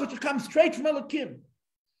bracha to come straight from Elokim.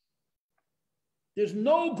 There's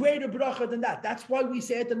no greater bracha than that. That's why we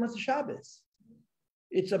say it in Matzah Shabbos.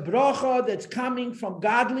 It's a bracha that's coming from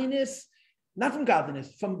godliness, not from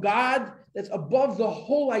godliness, from God that's above the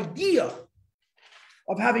whole idea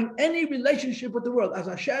of having any relationship with the world, as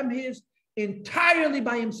Hashem is entirely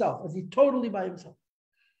by himself, as he's totally by himself.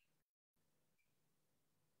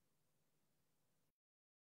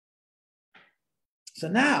 So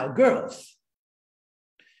now, girls,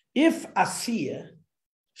 if Asiya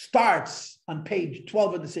starts on page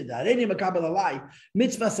 12 of the Siddur, Areni Makabel Alai,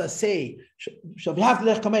 Mitzvah Sasei, Shavyav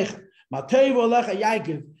Lech Matei Volecha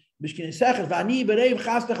Yaakov, Bishkin Sechel, Vani Berev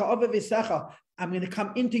Chastecha Ove Visecha. I'm going to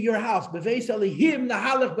come into your house. Beveis Elihim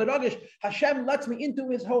Nahalach Beragish. Hashem lets me into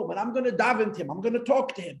his home, and I'm going to daven to him. I'm going to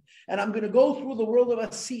talk to him, and I'm going to go through the world of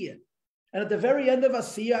Asiya. And at the very end of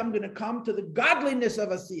Asiya, I'm going to come to the godliness of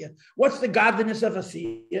Asiya. What's the godliness of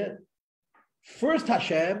Asiya? First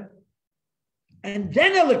Hashem, and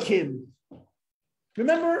then Elokim.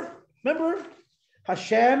 Remember?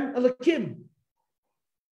 Hashem, Elokim.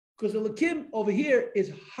 Because Elokim over here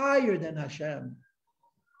is higher than Hashem.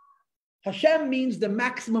 Hashem means the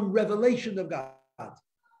maximum revelation of God.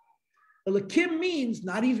 Elokim means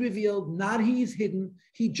not he's revealed, not he's hidden,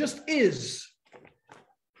 he just is.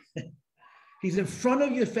 He's in front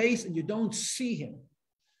of your face and you don't see him.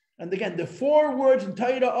 And again, the four words in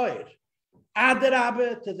Torah Oyer,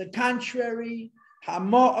 Adar, to the contrary,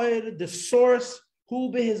 Hama'oyer, the source,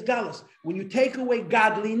 Hu his galus. When you take away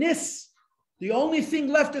godliness, the only thing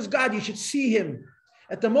left is God. You should see him.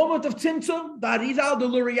 At the moment of Tzimtzum, the Arizal, the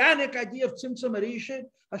Lurianic idea of Tzimtzum Arisha,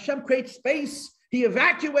 Hashem creates space. He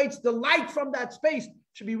evacuates the light from that space.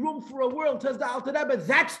 Should be room for a world, says the Alter Rebbe.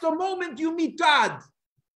 That's the moment you meet God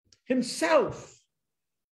himself,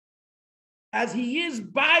 as he is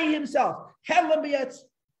by himself.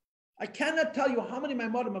 I cannot tell you how many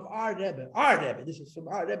Maimorim of our Rebbe, this is from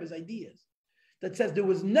our Rebbe's ideas, that says there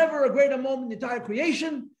was never a greater moment in the entire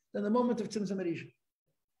creation than the moment of Tzimtzum Rishon.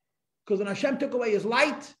 Because when Hashem took away his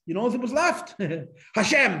light, you know what was left?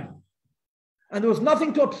 Hashem. And there was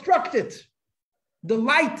nothing to obstruct it. The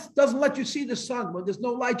light doesn't let you see the sun. When there's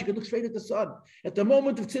no light, you can look straight at the sun. At the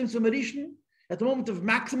moment of Tzimtzum Rishon, at the moment of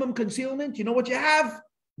maximum concealment, you know what you have?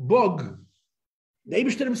 Bog. The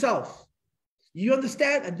Eibishter himself. You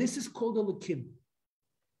understand? And this is called a Lakim.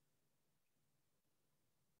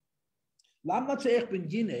 Lam Natzeich ben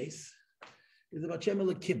Gines is about Shem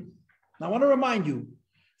Lakim. Now I want to remind you,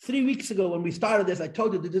 3 weeks ago when we started this, I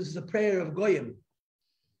told you that this is a prayer of Goyim.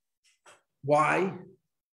 Why?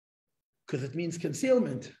 Because it means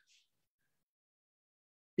concealment.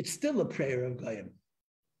 It's still a prayer of Goyim.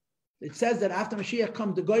 It says that after Mashiach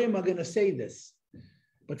comes, the Goyim are going to say this,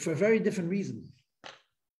 but for a very different reason.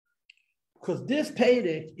 Because this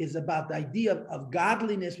Perek is about the idea of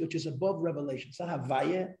godliness, which is above revelation. It's not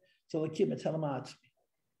Havaya, it's Lakim, it's Helamat.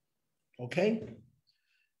 Okay?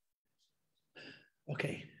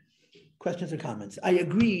 Okay. Questions or comments? I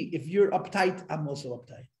agree. If you're uptight, I'm also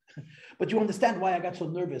uptight. But you understand why I got so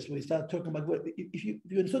nervous when we started talking about what, if you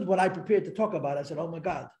understood what I prepared to talk about, I said, oh my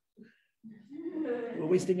God, we're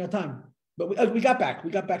wasting our time. But we got back. We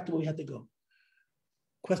got back to where we had to go.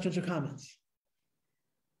 Questions or comments?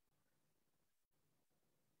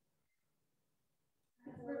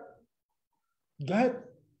 Go ahead.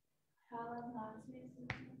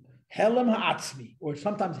 Helam ha'atzmi, or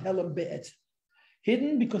sometimes helam be'etz.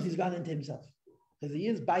 Hidden because he's gone into himself. Because he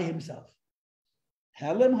is by himself.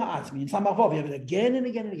 Helam ha'atzmi. In Samachov, you have it again and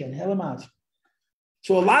again and again. Helam ha'atzmi.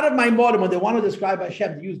 So a lot of my modern, when they want to describe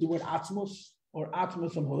Hashem, they use the word atzmus or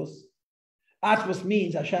atzmus amhus. Atzmus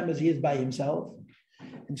means Hashem as he is by himself.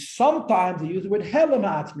 And sometimes they use the word helam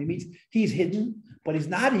ha'atzmi, means he's hidden. But he's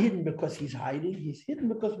not hidden because he's hiding. He's hidden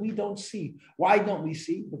because we don't see. Why don't we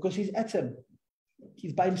see? Because he's etzem.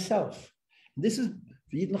 He's by himself. This is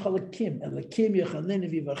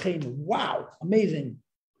wow, amazing.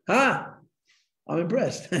 Huh? I'm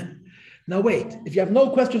impressed. Now wait, if you have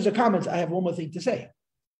no questions or comments, I have one more thing to say.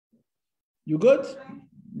 You good?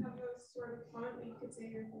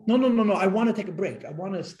 No. I want to take a break. I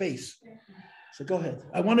want a space. So go ahead.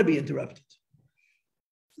 I want to be interrupted.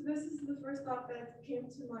 So this is the first thought that came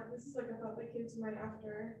to mind. This is like a thought that came to mind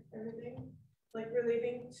after everything, like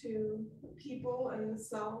relating to people and the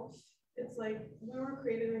self. It's like we were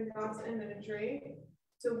created in God's image, right?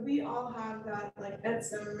 So we all have that like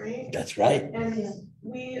etzem, right? That's right. And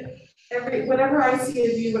whatever I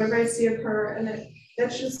see of you, whatever I see of her, and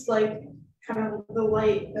that's just like kind of the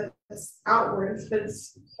light that's outwards, but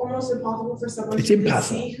it's almost impossible for someone to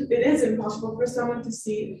see. It is impossible for someone to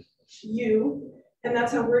see you. And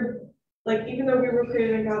that's how we're, like, even though we were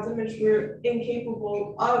created in God's image, we're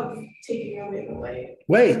incapable of taking away the light.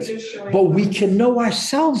 Wait, but we can know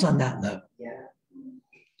ourselves on that level. Yeah.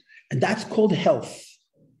 And that's called health.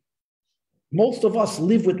 Most of us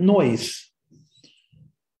live with noise.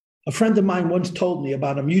 A friend of mine once told me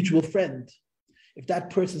about a mutual friend. If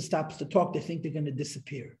that person stops to talk, they think they're going to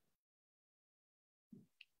disappear.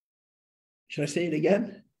 Should I say it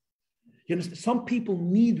again? You understand? Some people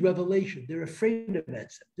need revelation. They're afraid of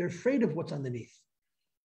it. They're afraid of what's underneath.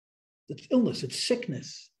 It's illness. It's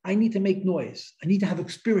sickness. I need to make noise. I need to have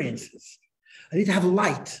experiences. I need to have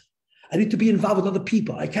light. I need to be involved with other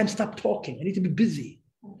people. I can't stop talking. I need to be busy.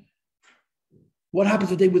 What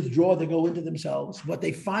happens if they withdraw? They go into themselves. What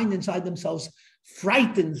they find inside themselves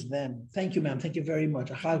frightens them. Thank you, ma'am. Thank you very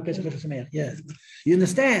much. Yes. You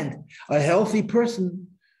understand? A healthy person,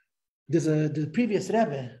 the previous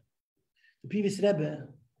Rebbe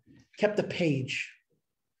kept a page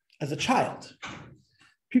as a child.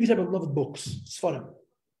 Previous Rebbe loved books, Sfarim,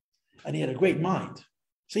 and he had a great mind.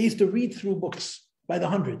 So he used to read through books by the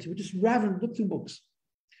hundreds. He would just look through books.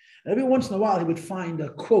 And every once in a while, he would find a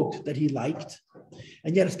quote that he liked,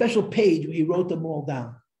 and he had a special page where he wrote them all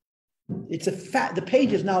down. The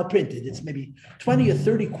page is now printed. It's maybe 20 or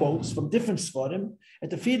 30 quotes from different Sfarim,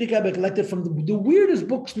 and the Frierdiker Rebbe collected from the weirdest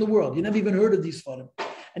books in the world. You never even heard of these Sfarim.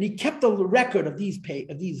 And he kept a record of these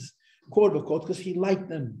quotable quotes because he liked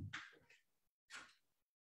them.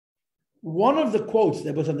 One of the quotes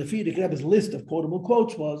that was on the Frierdiker Rebbe's list of quotable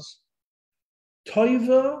quotes was,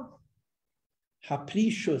 Toiva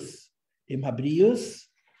haprishus im habrius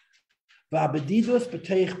va'abedidus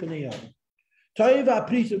b'teich b'neyam. Toiva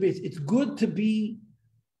haprishus, it's good to be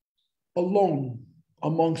alone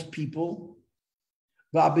amongst people.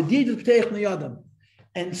 Va'abedidus b'teich b'neyam,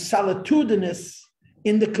 and solitudinous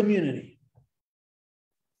in the community.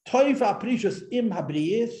 Toiva haprishus im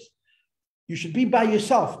habrius, You should be by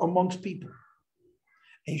yourself amongst people.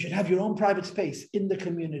 And you should have your own private space in the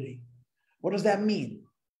community. What does that mean?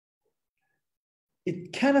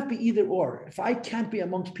 It cannot be either or. If I can't be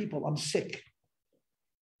amongst people, I'm sick.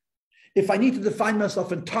 If I need to define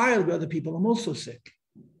myself entirely with other people, I'm also sick.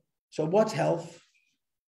 So what's health?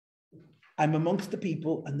 I'm amongst the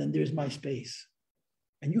people, and then there's my space.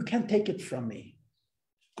 And you can't take it from me.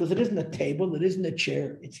 Because it isn't a table, it isn't a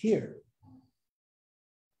chair, it's here.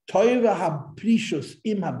 Toiva haprishus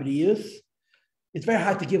im habrius. It's very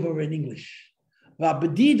hard to give over in English.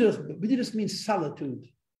 Bedidus means solitude.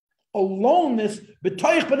 Aloneness,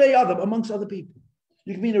 amongst other people.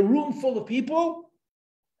 You can be in a room full of people,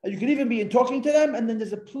 and you can even be in talking to them, and then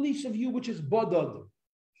there's a police of you, which is bodod.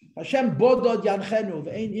 Hashem bodod yanchenu,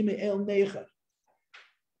 v'ein ime el necher.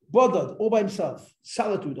 Bodod, all by himself,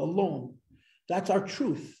 solitude, alone. That's our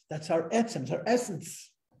truth. That's our essence, our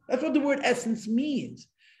essence. That's what the word essence means.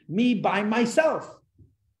 Me by myself.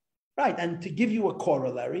 Right, and to give you a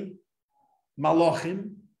corollary,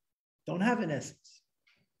 Malachim don't have an essence.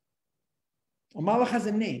 A Malach has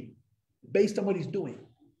a name based on what he's doing.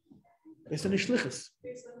 Based on his shlichus.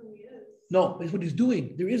 Based on who he is. No, it's what he's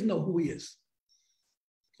doing. There is no who he is.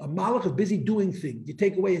 A Malach is busy doing things. You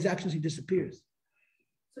take away his actions, he disappears.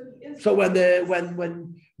 So when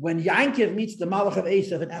Yankov meets the Malach of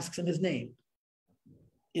Esav and asks him his name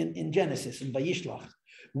in Genesis, in Vayishlach,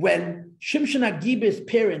 when Shimshon Agiba's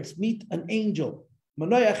parents meet an angel,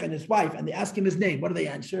 Manoach and his wife, and they ask him his name, what do they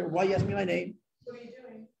answer? Why you ask me my name? What are you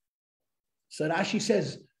doing? So Rashi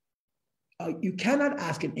says, you cannot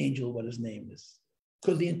ask an angel what his name is,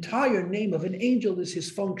 because the entire name of an angel is his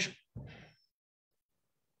function.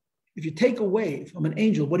 If you take away from an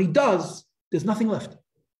angel what he does, there's nothing left.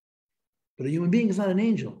 But a human being is not an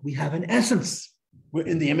angel. We have an essence. We're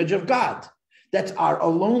in the image of God. That's our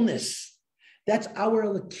aloneness. That's our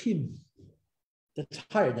Elokim. That's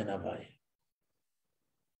higher than Havaya.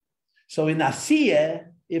 So in Asiyah,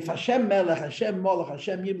 if Hashem Melech, Hashem Molech,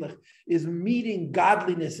 Hashem Yimlech is meeting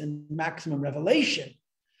godliness in maximum revelation,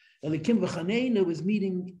 Elokim V'chaneinu is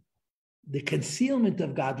meeting the concealment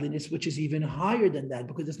of godliness, which is even higher than that,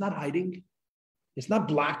 because it's not hiding, it's not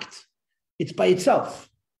blocked, it's by itself.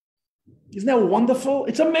 Isn't that wonderful?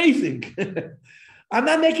 It's amazing. I'm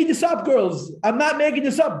not making this up, girls. I'm not making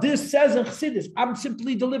this up. This says in Chassidus. I'm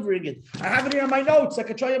simply delivering it. I have it here on my notes. I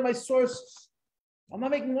can show you my sources. I'm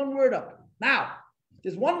not making one word up. Now,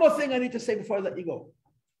 there's one more thing I need to say before I let you go.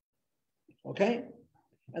 Okay?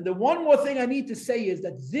 And the one more thing I need to say is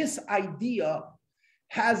that this idea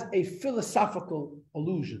has a philosophical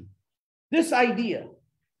allusion. This idea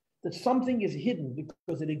that something is hidden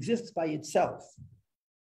because it exists by itself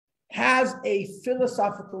has a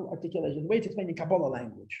philosophical articulation. The way it's explained in Kabbalah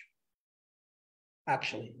language.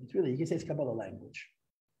 Actually, it's really, you can say it's Kabbalah language.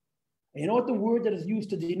 And you know what the word that is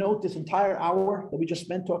used to denote this entire hour that we just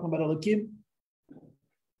spent talking about Elokim?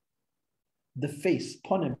 The face,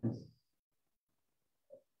 ponim,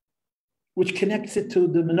 which connects it to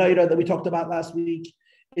the menorah that we talked about last week.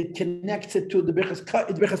 It connects it to the Birchas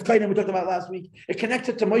Kainim we talked about last week. It connects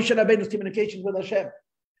it to Moshe Rabbeinu's communication with Hashem.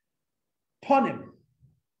 Ponim.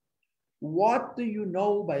 What do you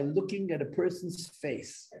know by looking at a person's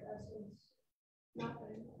face?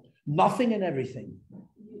 Nothing. Nothing and everything.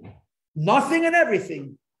 Nothing and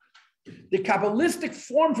everything. The Kabbalistic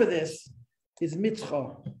form for this is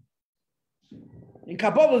mitzvah. In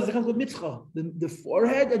Kabbalah, there's a concept called mitzvah, the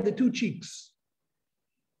forehead and the two cheeks.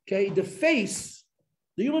 Okay, the face,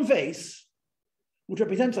 the human face, which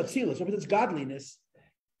represents atzilus, represents godliness,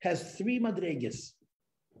 has three madregas.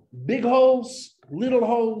 Big holes, little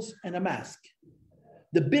holes, and a mask.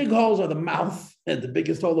 The big holes are the mouth, and the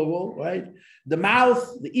biggest hole of all, right? The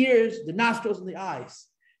mouth, the ears, the nostrils, and the eyes.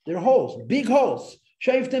 They're holes, big holes.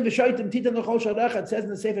 It says in the Sefer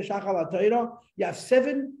Shachal HaTorah, you have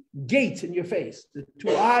 7 gates in your face. The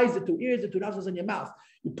 2 eyes, the 2 ears, the 2 nostrils, and your mouth.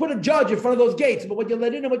 You put a judge in front of those gates, but what you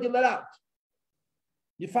let in and what you let out.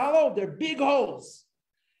 You follow? They're big holes.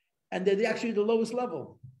 And they're actually the lowest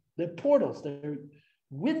level. They're portals. They're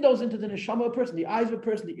windows into the neshama of a person, the eyes of a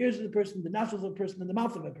person, the ears of a person, the nostrils of a person, and the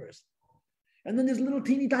mouth of a person. And then there's little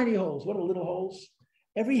teeny tiny holes. What are little holes?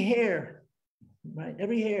 Every hair, right?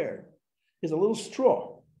 Every hair is a little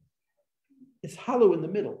straw. It's hollow in the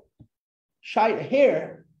middle.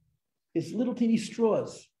 Hair is little teeny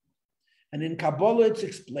straws. And in Kabbalah, it's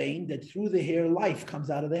explained that through the hair, life comes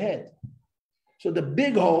out of the head. So the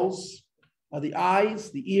big holes are the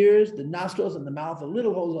eyes, the ears, the nostrils, and the mouth. The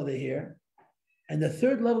little holes are the hair. And the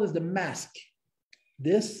third level is the mask.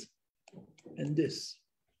 This and this.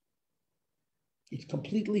 It's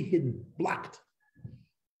completely hidden, blocked.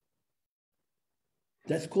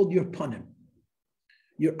 That's called your panim.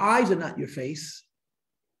 Your eyes are not your face.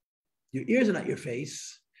 Your ears are not your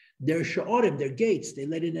face. They're sha'orim, they're gates. They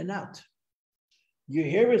let in and out. Your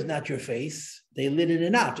hair is not your face. They let in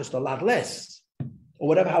and out, just a lot less. Or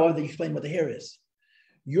whatever, however you explain what the hair is.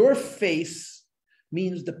 Your face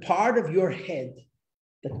means the part of your head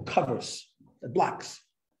that covers, that blocks.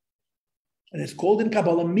 And it's called in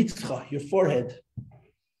Kabbalah mitzcha, your forehead.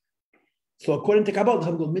 So according to Kabbalah, there's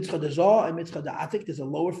something called mitzcha dezah and mitzcha da'atik. There's a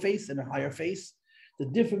lower face and a higher face. The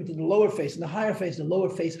difference between the lower face and the higher face, the lower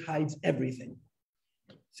face hides everything.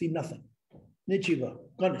 See nothing. Nichiva,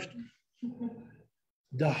 garnished.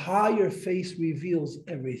 The higher face reveals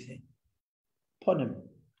everything. Panim.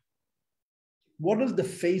 What does the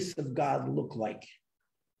face of God look like?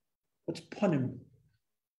 What's panim?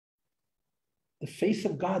 The face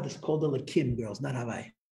of God is called the Lakim, girls, not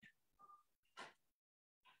Havai.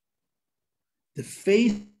 The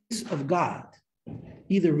face of God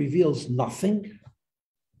either reveals nothing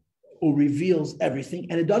or reveals everything,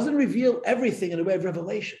 and it doesn't reveal everything in a way of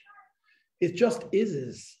revelation. It just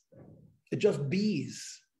is. It just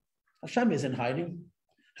bees. Hashem isn't hiding.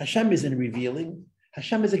 Hashem isn't revealing.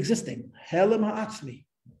 Hashem is existing. Helam ha'atzmi.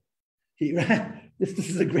 This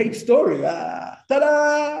is a great story.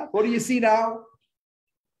 Ta-da! What do you see now?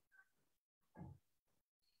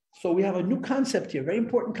 So we have a new concept here, very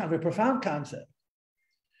important concept, very profound concept.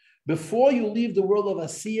 Before you leave the world of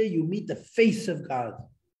Asiya, you meet the face of God.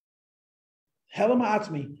 Helam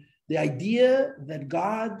ha'atzmi. The idea that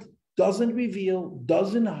God doesn't reveal,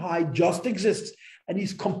 doesn't hide, just exists. And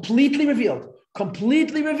he's completely revealed.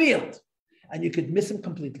 And you could miss him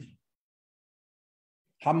completely.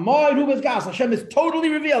 Hashem is totally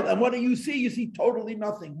revealed. And what do you see? You see totally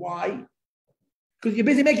nothing. Why? Because you're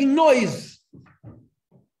busy making noise.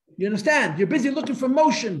 You understand? You're busy looking for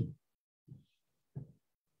motion.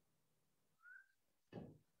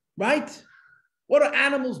 Right? What do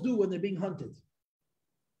animals do when they're being hunted?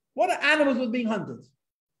 What are animals when being hunted?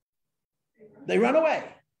 They run away.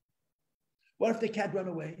 What if they can't run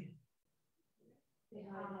away?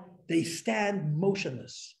 They stand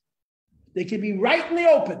motionless. They can be right in the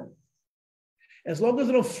open. As long as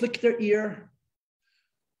they don't flick their ear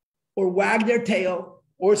or wag their tail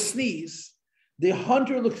or sneeze, the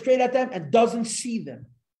hunter looks straight at them and doesn't see them.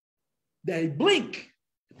 They blink.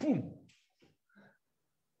 Boom.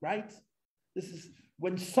 Right? This is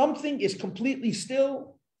when something is completely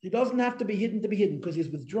still, he doesn't have to be hidden because he's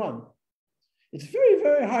withdrawn. It's very,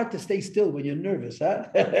 very hard to stay still when you're nervous, huh?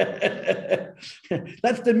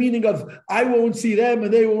 That's the meaning of I won't see them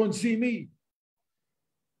and they won't see me.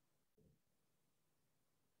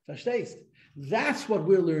 Verstehst? That's what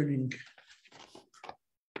we're learning.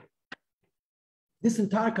 This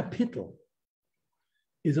entire kapitel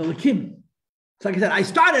is a lakim. So like I said, I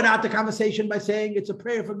started out the conversation by saying it's a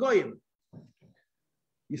prayer for Goyim.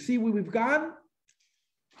 You see where we've gone?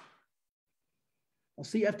 I'll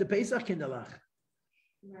see you after Pesach, Kinderlach.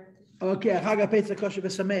 Okay, Chag Pesach Kosher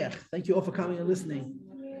v'Sameach. Thank you all for coming and listening.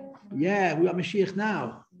 Yeah, we are Mashiach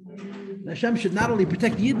now. Hashem should not only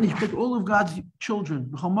protect Yidden, he should protect all of God's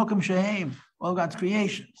children, all of God's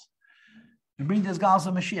creations. And bring this Gal of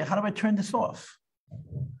Mashiach. How do I turn this off?